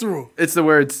 tell me what's the rule. It's the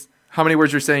words. How many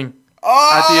words you're saying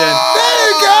Oh. at the end. There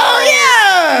you go.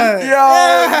 Yeah. Yo,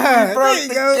 Yeah, we broke there you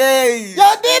the go. game.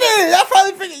 Y'all did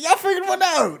it. Y'all figured one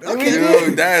out. Okay.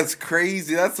 Dude, that's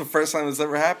crazy. That's the first time it's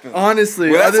ever happened. Honestly.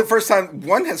 Well, that's other- the first time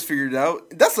one has figured it out.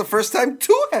 That's the first time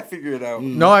two have figured it out.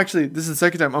 No, actually, this is the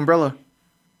second time. Umbrella.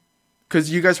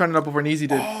 Because you guys found it out before Neezy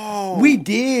did. Oh, We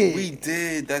did. we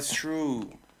did. That's true.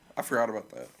 I forgot about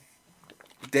that.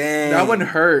 Dang. That one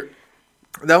hurt.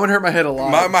 That one hurt my head a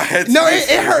lot. My head. No, it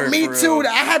hurt me too.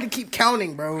 I had to keep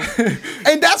counting, bro.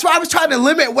 And that's why I was trying to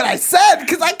limit what I said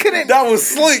because I couldn't. That was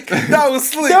slick. That was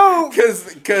slick. No.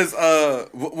 Cause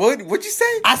what'd you say?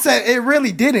 I said it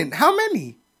really didn't. How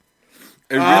many?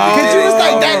 It really Because you was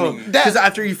like Because that.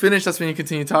 after you finish, that's when you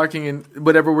continue talking, and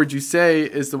whatever word you say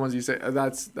is the ones you say.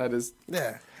 That is,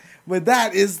 Yeah. But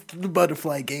that is the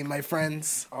butterfly game, my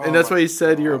friends. and that's my why you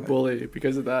said you're a God. bully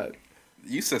because of that.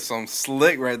 You said something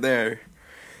slick right there.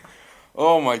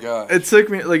 Oh my god. It took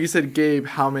me, like you said, Gabe,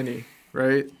 how many,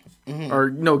 right? Or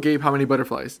no, Gabe, how many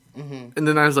butterflies? And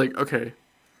then I was like, okay.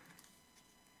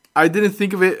 I didn't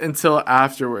think of it until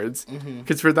afterwards,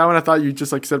 because for that one I thought you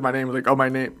just like said my name, like my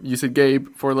name. You said Gabe,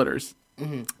 4 letters.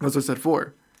 That's what I said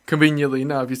 4. Conveniently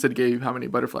enough, you said Gabe, how many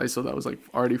butterflies? So that was like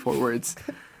already 4 words.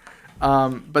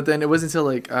 But then it wasn't until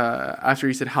like after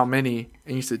you said how many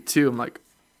and you said 2, I'm like,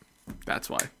 that's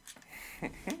why.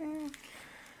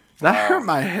 That hurt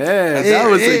my head. That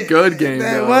was a good game.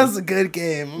 That was a good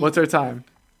game. What's our time?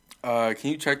 Can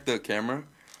you check the camera?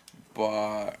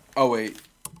 But oh wait,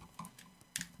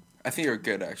 I think you're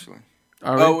good actually.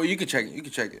 Are we? Oh, well, you can check it. You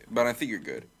can check it, but I think you're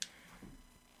good.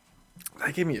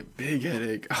 That gave me a big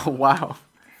headache. Oh wow.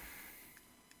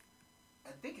 I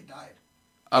think it died.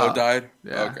 Oh, it died.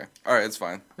 yeah. Okay. All right, it's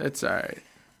fine. It's all right.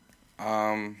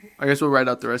 I I guess we'll write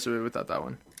out the rest of it without that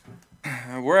one.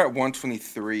 we're at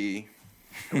 123.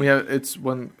 And we have it's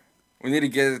one. We need to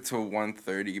get it to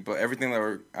 130, but everything that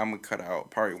I'm gonna cut out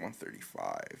probably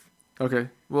 135. Okay.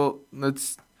 Well,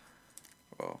 let's.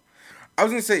 Well, I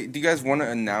was gonna say, do you guys want to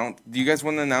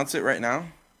announce it right now?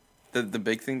 The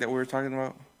big thing that we were talking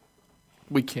about.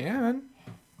 We can.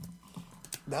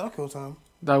 That'll kill time.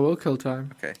 That will kill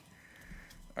time. Okay.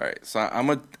 All right. So I'm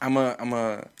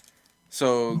a.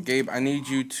 So Gabe, I need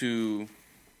you to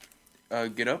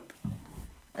get up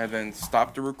and then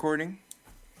stop the recording.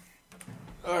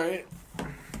 All right.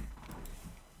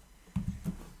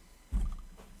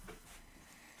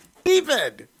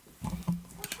 David!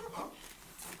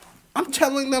 I'm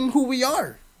telling them who we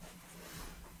are.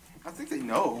 I think they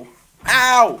know.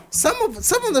 Ow! Some of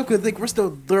them could think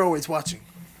they're always watching.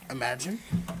 Imagine.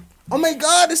 Oh my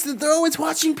god, they're always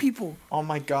watching people. Oh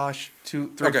my gosh. Three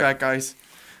Okay. fat guys.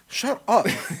 Shut up.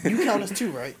 You count as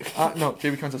two, right? No,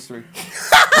 JB counts as 3.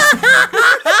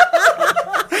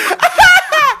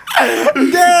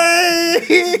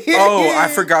 Oh, I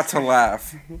forgot to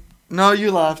laugh. No,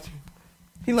 you laughed.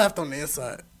 He laughed on the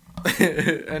inside.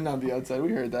 And on the outside,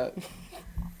 we heard that.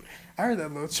 I heard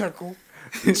that little chuckle.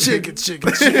 Chicken.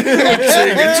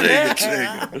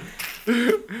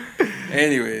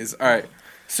 Anyways, all right.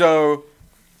 So,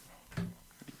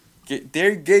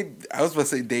 Gabe. I was about to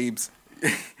say Dabes.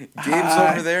 Gabe's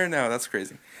over there now. That's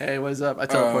crazy. Hey, what's up? I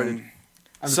teleported. I'm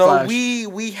the So Flash.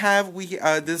 we have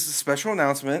this is a special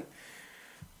announcement.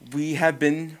 We have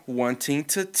been wanting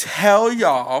to tell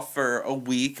y'all for a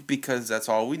week because that's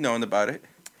all we known about it.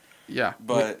 Yeah.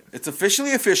 But it's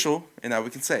officially official, and now we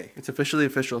can say. It's officially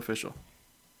official. Officially.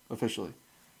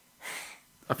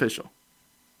 Official.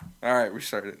 All right, we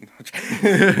started.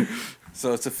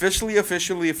 So it's official. You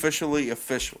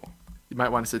might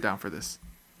want to sit down for this.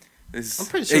 I'm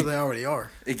pretty sure they already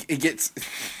are. It gets.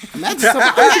 Imagine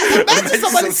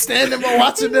somebody standing there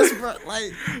watching this, bro.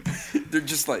 Like, They're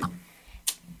just like,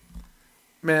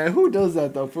 Man, who does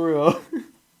that though? For real.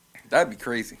 that'd be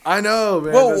crazy. I know,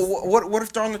 man. Whoa, what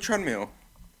if they're on the treadmill?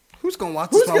 who's gonna watch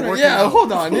Who's us while gonna? working Yeah, out?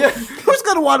 hold on. Yeah. Who's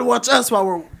gonna want to watch us while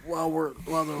the We don't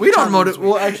treadmill's motivate.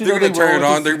 Well, actually, They're no, gonna they turn it will.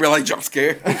 on. They're gonna be like jump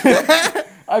scare.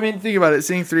 I mean, think about it.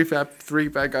 Seeing three fat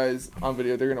guys on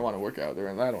video, they're gonna want to work out. I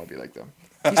don't want to be like them.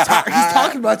 He's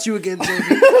talking about you again,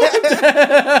 JB.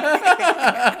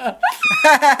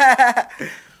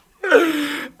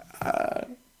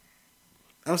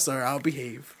 I'm sorry, I'll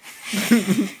behave.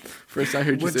 First, I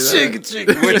heard you With say that.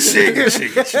 chicken. We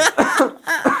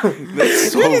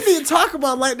didn't even talk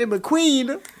about Lightning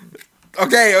McQueen.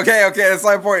 Okay, that's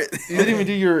my point. You didn't even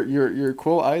do your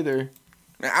quote either.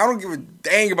 Man, I don't give a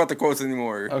dang about the quotes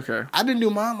anymore. Okay. I didn't do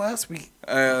mine last week.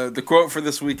 The quote for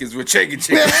this week is with chicken.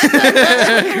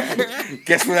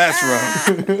 Guess where that's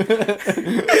from?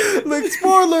 Look,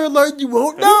 spoiler alert, you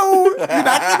won't know. You're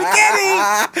not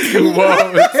gonna get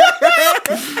Whoa.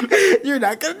 it. You're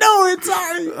not gonna know it,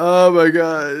 sorry. Oh my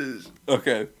gosh.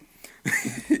 Okay.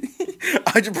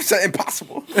 100%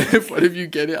 impossible. What if you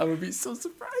get it? I'm gonna be so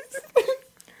surprised.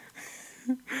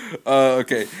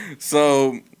 Okay,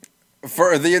 so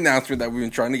for the announcement that we've been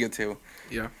trying to get to,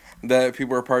 Yeah. that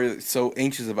people are probably so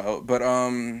anxious about, but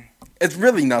it's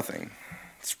really nothing.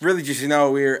 It's really just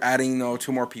we're adding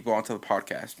 2 more people onto the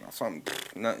podcast.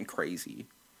 Nothing crazy.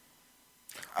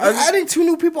 We're adding 2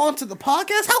 new people onto the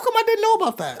podcast? How come I didn't know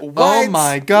about that? What? Oh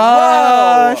my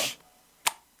gosh.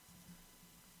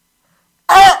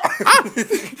 They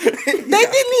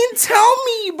didn't even tell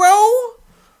me, bro.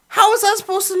 How was I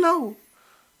supposed to know?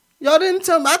 Y'all didn't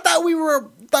tell me. I thought we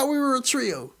were a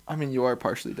trio. I mean, you are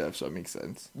partially deaf, so it makes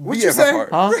sense. What you say? BFFR.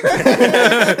 Huh?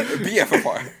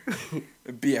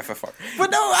 BFFR.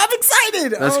 But no, I'm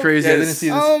excited. That's crazy. yes. I didn't see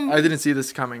this. I didn't see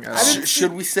this coming at all.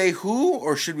 Should we say who,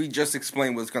 or should we just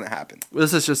explain what's going to happen?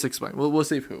 Let's just explain. We'll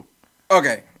save who.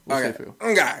 Okay. We'll Okay. say who.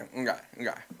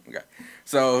 Okay.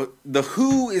 So the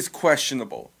who is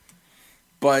questionable,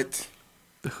 but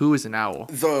The who is an owl.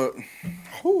 the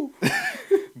who,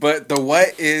 but the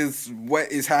what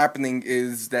is happening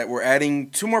is that we're adding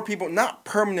 2 more people, not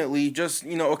permanently, just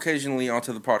occasionally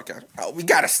onto the podcast. We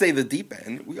gotta stay the deep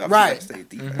end. We obviously Right. gotta stay the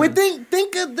deep end. But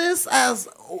think of this as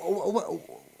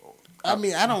I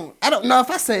mean, I don't know if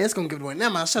I say it, it's gonna give it away.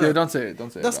 Never mind, shut Yeah, up. don't say it.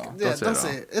 Don't say it at all. Don't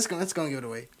say it. It's gonna give it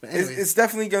away. But anyways. It's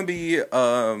definitely gonna be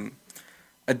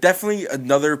definitely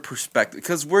another perspective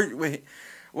because we're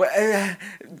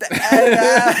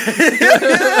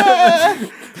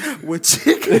With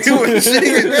chicken. chicken.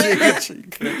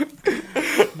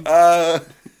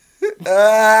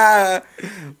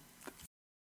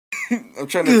 I'm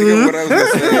trying to think of what I was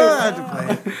gonna say.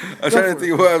 I'm trying to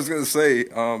think of what I was gonna say.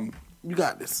 You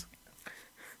got this.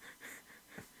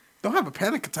 Don't have a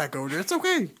panic attack over there. It's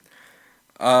okay.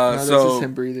 No, that's so just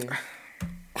him breathing.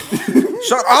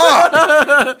 shut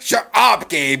up, shut up,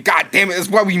 Gabe. God damn it, that's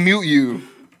why we mute you.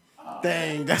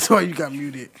 Dang, that's why you got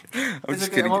muted. I'm just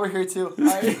kidding. I'm over here too.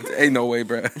 Ain't no way,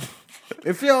 bro.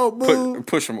 If yo move,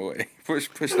 Push them away. Push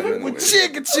them in away.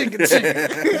 chicken.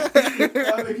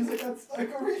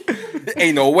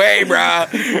 Ain't no way, bro.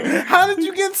 How did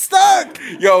you get stuck?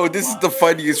 Yo, this is the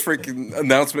funniest freaking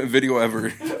announcement video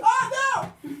ever.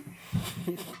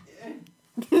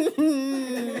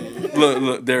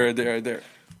 Look, there.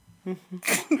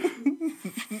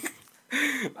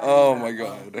 Oh my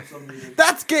god.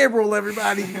 That's Gabriel,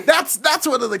 everybody. That's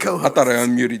one of the I co-hosts. thought I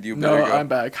unmuted you. But No, there you go. I'm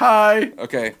back. Hi.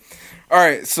 Okay. All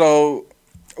right. So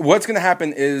what's gonna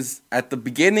happen is at the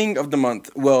beginning of the month.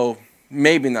 Well,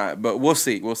 maybe not, but we'll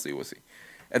see.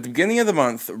 At the beginning of the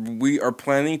month, we are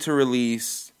planning to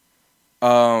release.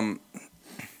 Take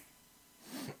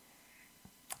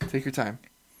your time.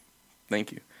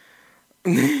 Thank you.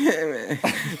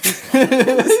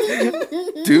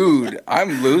 Dude,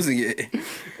 I'm losing it.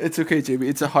 It's okay, JB.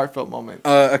 It's a heartfelt moment.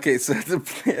 Okay, so at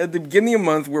the beginning of the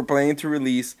month, we're planning to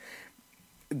release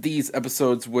these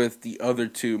episodes with the other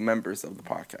two members of the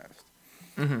podcast.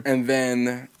 Mm-hmm. And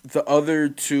then the other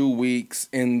 2 weeks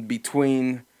in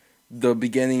between the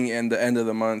beginning and the end of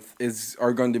the month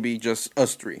are going to be just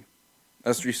us three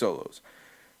solos.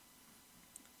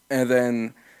 And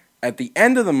then at the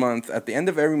end of the month, at the end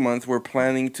of every month, we're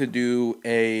planning to do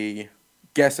a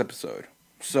guest episode.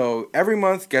 So every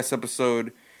month, guest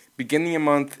episode. Beginning of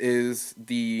month is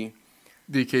the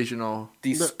occasional.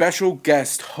 special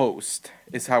guest host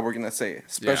is how we're gonna say it.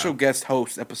 Special Yeah. guest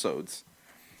host episodes.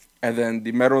 And then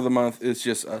the middle of the month is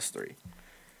just us three.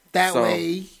 That So-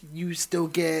 way, you still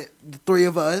get the three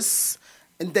of us,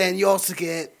 and then you also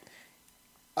get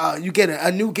a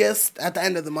new guest at the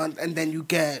end of the month, and then you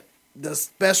get the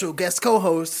special guest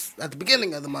co-host at the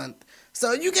beginning of the month.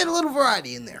 So you get a little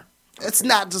variety in there. It's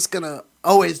not just gonna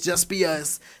always just be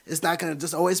us. It's not gonna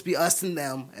just always be us and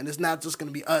them, and it's not just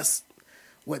gonna be us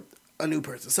with a new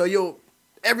person. So you'll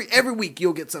every week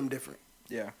you'll get something different.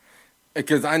 Yeah.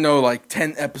 Because I know like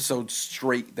 10 episodes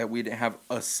straight that we didn't have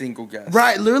a single guest.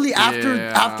 Right, literally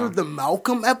Yeah. after the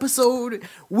Malcolm episode,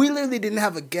 we literally didn't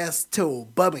have a guest till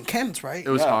Bub and Ken's, right? It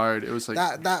was Yeah. hard. It was like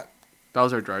that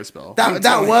was our dry spell.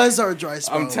 That was our dry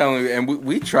spell. I'm telling you, and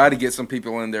we try to get some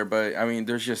people in there, but I mean,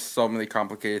 there's just so many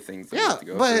complicated things that we have to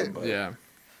go through. Yeah.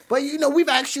 But we've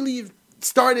actually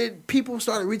people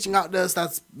started reaching out to us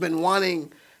that's been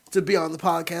wanting to be on the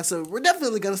podcast. So we're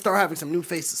definitely going to start having some new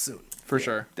faces soon. For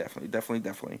sure.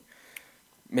 Definitely.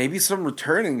 Maybe some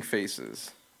returning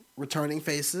faces. Returning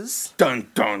faces.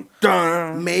 Dun, dun,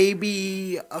 dun.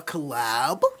 Maybe a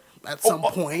collab at some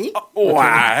point.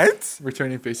 What?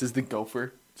 Returning faces, the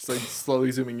gopher. Just like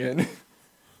slowly zooming in.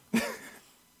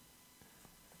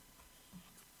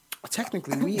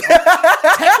 Technically,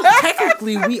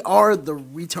 we are the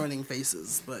returning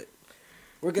faces, but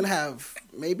we're going to have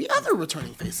maybe other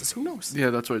returning faces. Who knows? Yeah,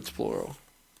 that's why it's plural.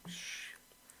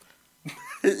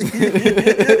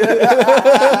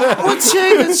 Oh,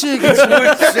 chicken.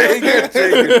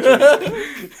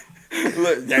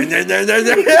 Look,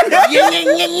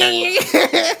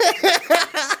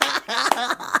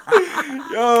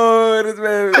 yo, this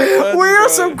man. We're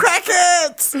some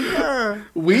crackheads.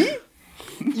 We?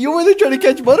 You were there trying to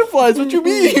catch butterflies. What you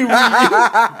mean?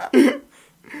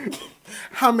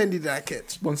 How many did I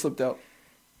catch? One slipped out.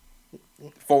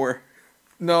 4.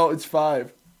 No, it's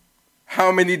 5.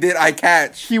 How many did I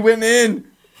catch? He went in.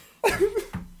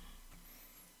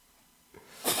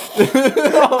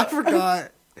 I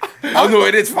forgot. Oh no,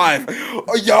 it is 5.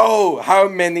 Oh, yo, how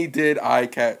many did I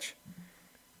catch?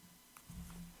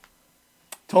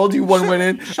 Told you one went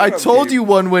in. I up, told Gabe. you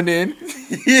one went in.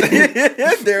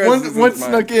 There One is one mine.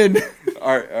 snuck in.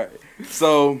 All right.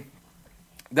 So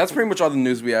that's pretty much all the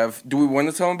news we have. Do we want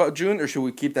to tell them about June, or should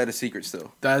we keep that a secret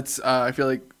still? That's. I feel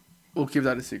like we'll keep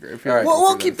that a secret. I feel All like right.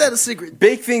 We'll keep that a secret.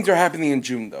 Big things are happening in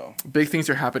June, though. big things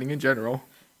are happening in general.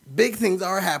 Big things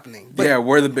are happening. But Yeah,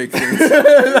 we're the big things.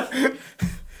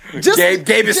 just,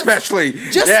 Gabe especially.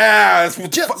 just- yeah, that's what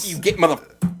the just- fuck you get, mother.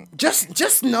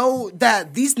 just know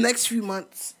that these next few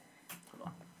months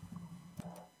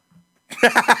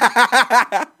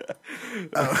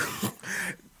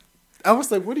I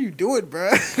was like, what are you doing,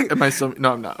 bro? Am I still?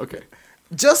 No, I'm not. Okay.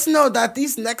 Just know that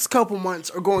these next couple months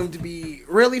are going to be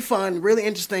really fun, really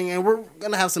interesting, and we're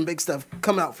gonna have some big stuff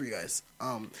coming out for you guys.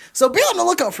 So be on the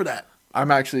lookout for that. I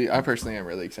personally am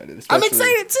really excited. I'm especially-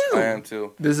 excited too. I am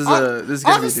too. This is gonna be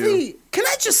honestly. Can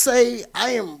I just say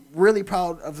I am really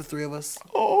proud of the three of us.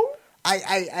 Oh,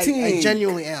 I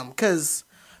genuinely am, because,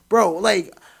 bro,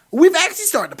 like, we've actually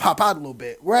started to pop out a little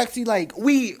bit. We're actually like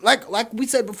we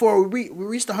said before, we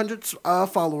reached 100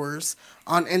 followers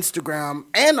on Instagram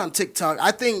and on TikTok.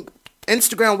 I think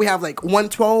Instagram we have like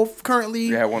 112 currently.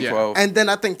 yeah, 112, And then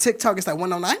I think TikTok is like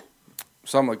 109.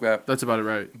 something like that. That's about it,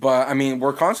 right? But I mean,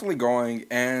 we're constantly growing,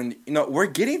 and we're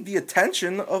getting the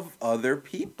attention of other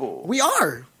people, We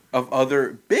are. of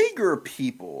other bigger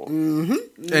people,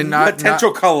 And not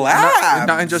potential collabs,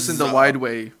 not just in the wide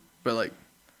way, but like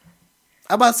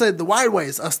I'm about to say the wide way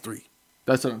is us three.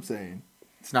 that's what I'm saying.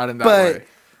 It's not in that But way.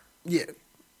 yeah.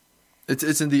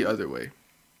 It's in the other way.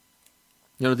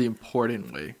 The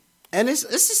important way. And it's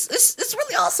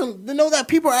really awesome to know that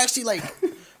people are actually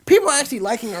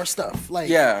liking our stuff. Like,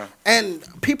 Yeah. And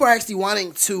people are actually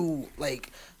wanting to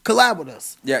like collab with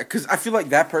us. Yeah, because I feel like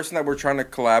that person that we're trying to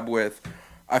collab with,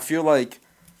 I feel like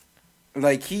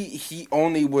he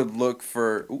only would look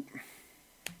for.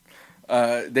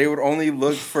 They would only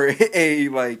look for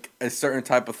a certain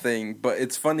type of thing, but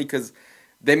it's funny because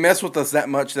they mess with us that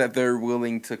much that they're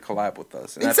willing to collab with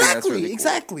us. And I think that's really cool.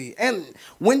 Exactly. And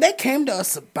when they came to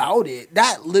us about it,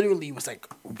 that literally was like,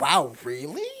 wow,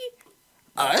 really?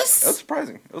 Us? It was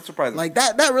surprising. Like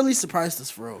that really surprised us,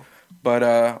 for real.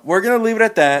 But we're going to leave it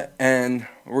at that, and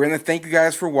we're going to thank you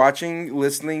guys for watching,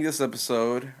 listening to this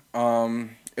episode.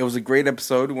 It was a great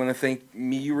episode. We want to thank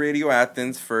Me Radio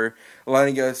Athens for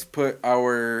letting us put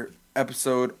our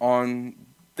episode on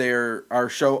our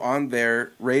show on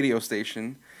their radio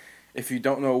station. If you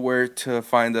don't know where to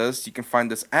find us, you can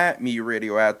find us at Me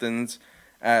Radio Athens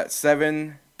at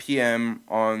 7 p.m.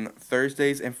 on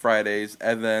Thursdays and Fridays,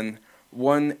 and then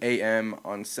 1 a.m.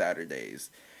 on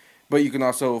Saturdays. But you can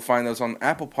also find us on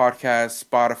Apple Podcasts,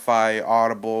 Spotify,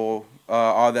 Audible,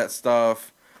 all that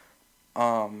stuff.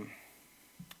 We're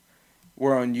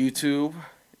on YouTube.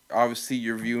 Obviously,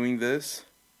 you're viewing this.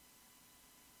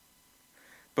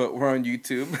 But we're on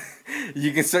YouTube.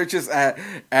 You can search us at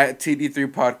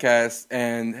TD3 Podcast,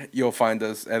 and you'll find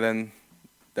us. And then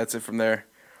that's it from there.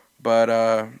 But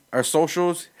our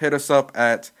socials, hit us up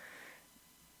at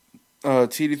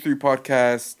TD3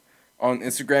 Podcast on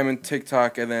Instagram and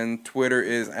TikTok, and then Twitter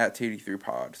is at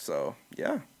TD3Pod. So,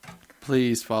 yeah.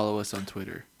 Please follow us on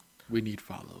Twitter. We need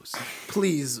follows.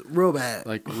 Please, real bad.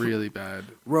 Like really bad.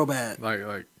 Real bad. Like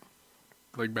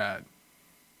bad.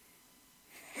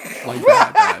 Like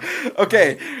bad.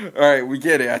 Okay. All right, we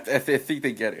get it. I think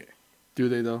they get it. Do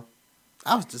they though?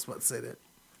 I was just about to say that.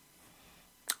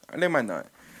 They might not.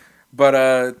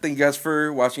 But thank you guys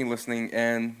for watching, listening,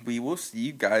 and we will see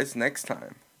you guys next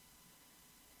time.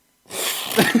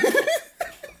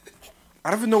 I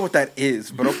don't even know what that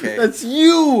is, but okay. That's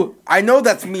you. I know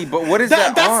that's me, but what is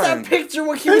that That's on? that picture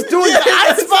what he was doing. The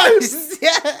ice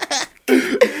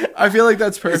Yeah. I feel like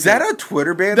that's perfect. Is that a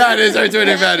Twitter banner? That is our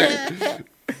Twitter banner.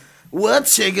 What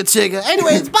chigga.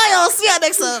 Anyways, bye y'all. See y'all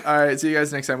next time. All right, see you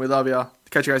guys next time. We love y'all.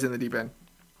 Catch you guys in the deep end.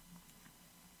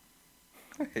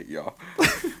 I hate y'all.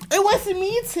 It wasn't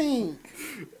me, team.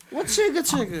 What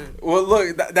chigga? Well,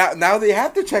 look, now they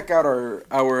have to check out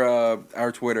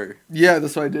our Twitter. Yeah,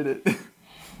 that's why I did it.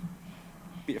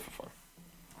 BFFR.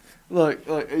 Look,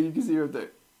 you can see right there.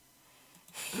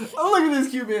 Oh, look at this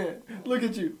cute man. Look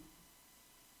at you.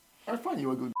 Are fun,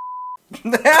 you ugly.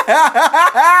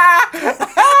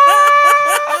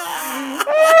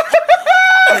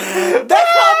 That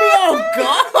caught me off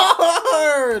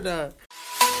guard.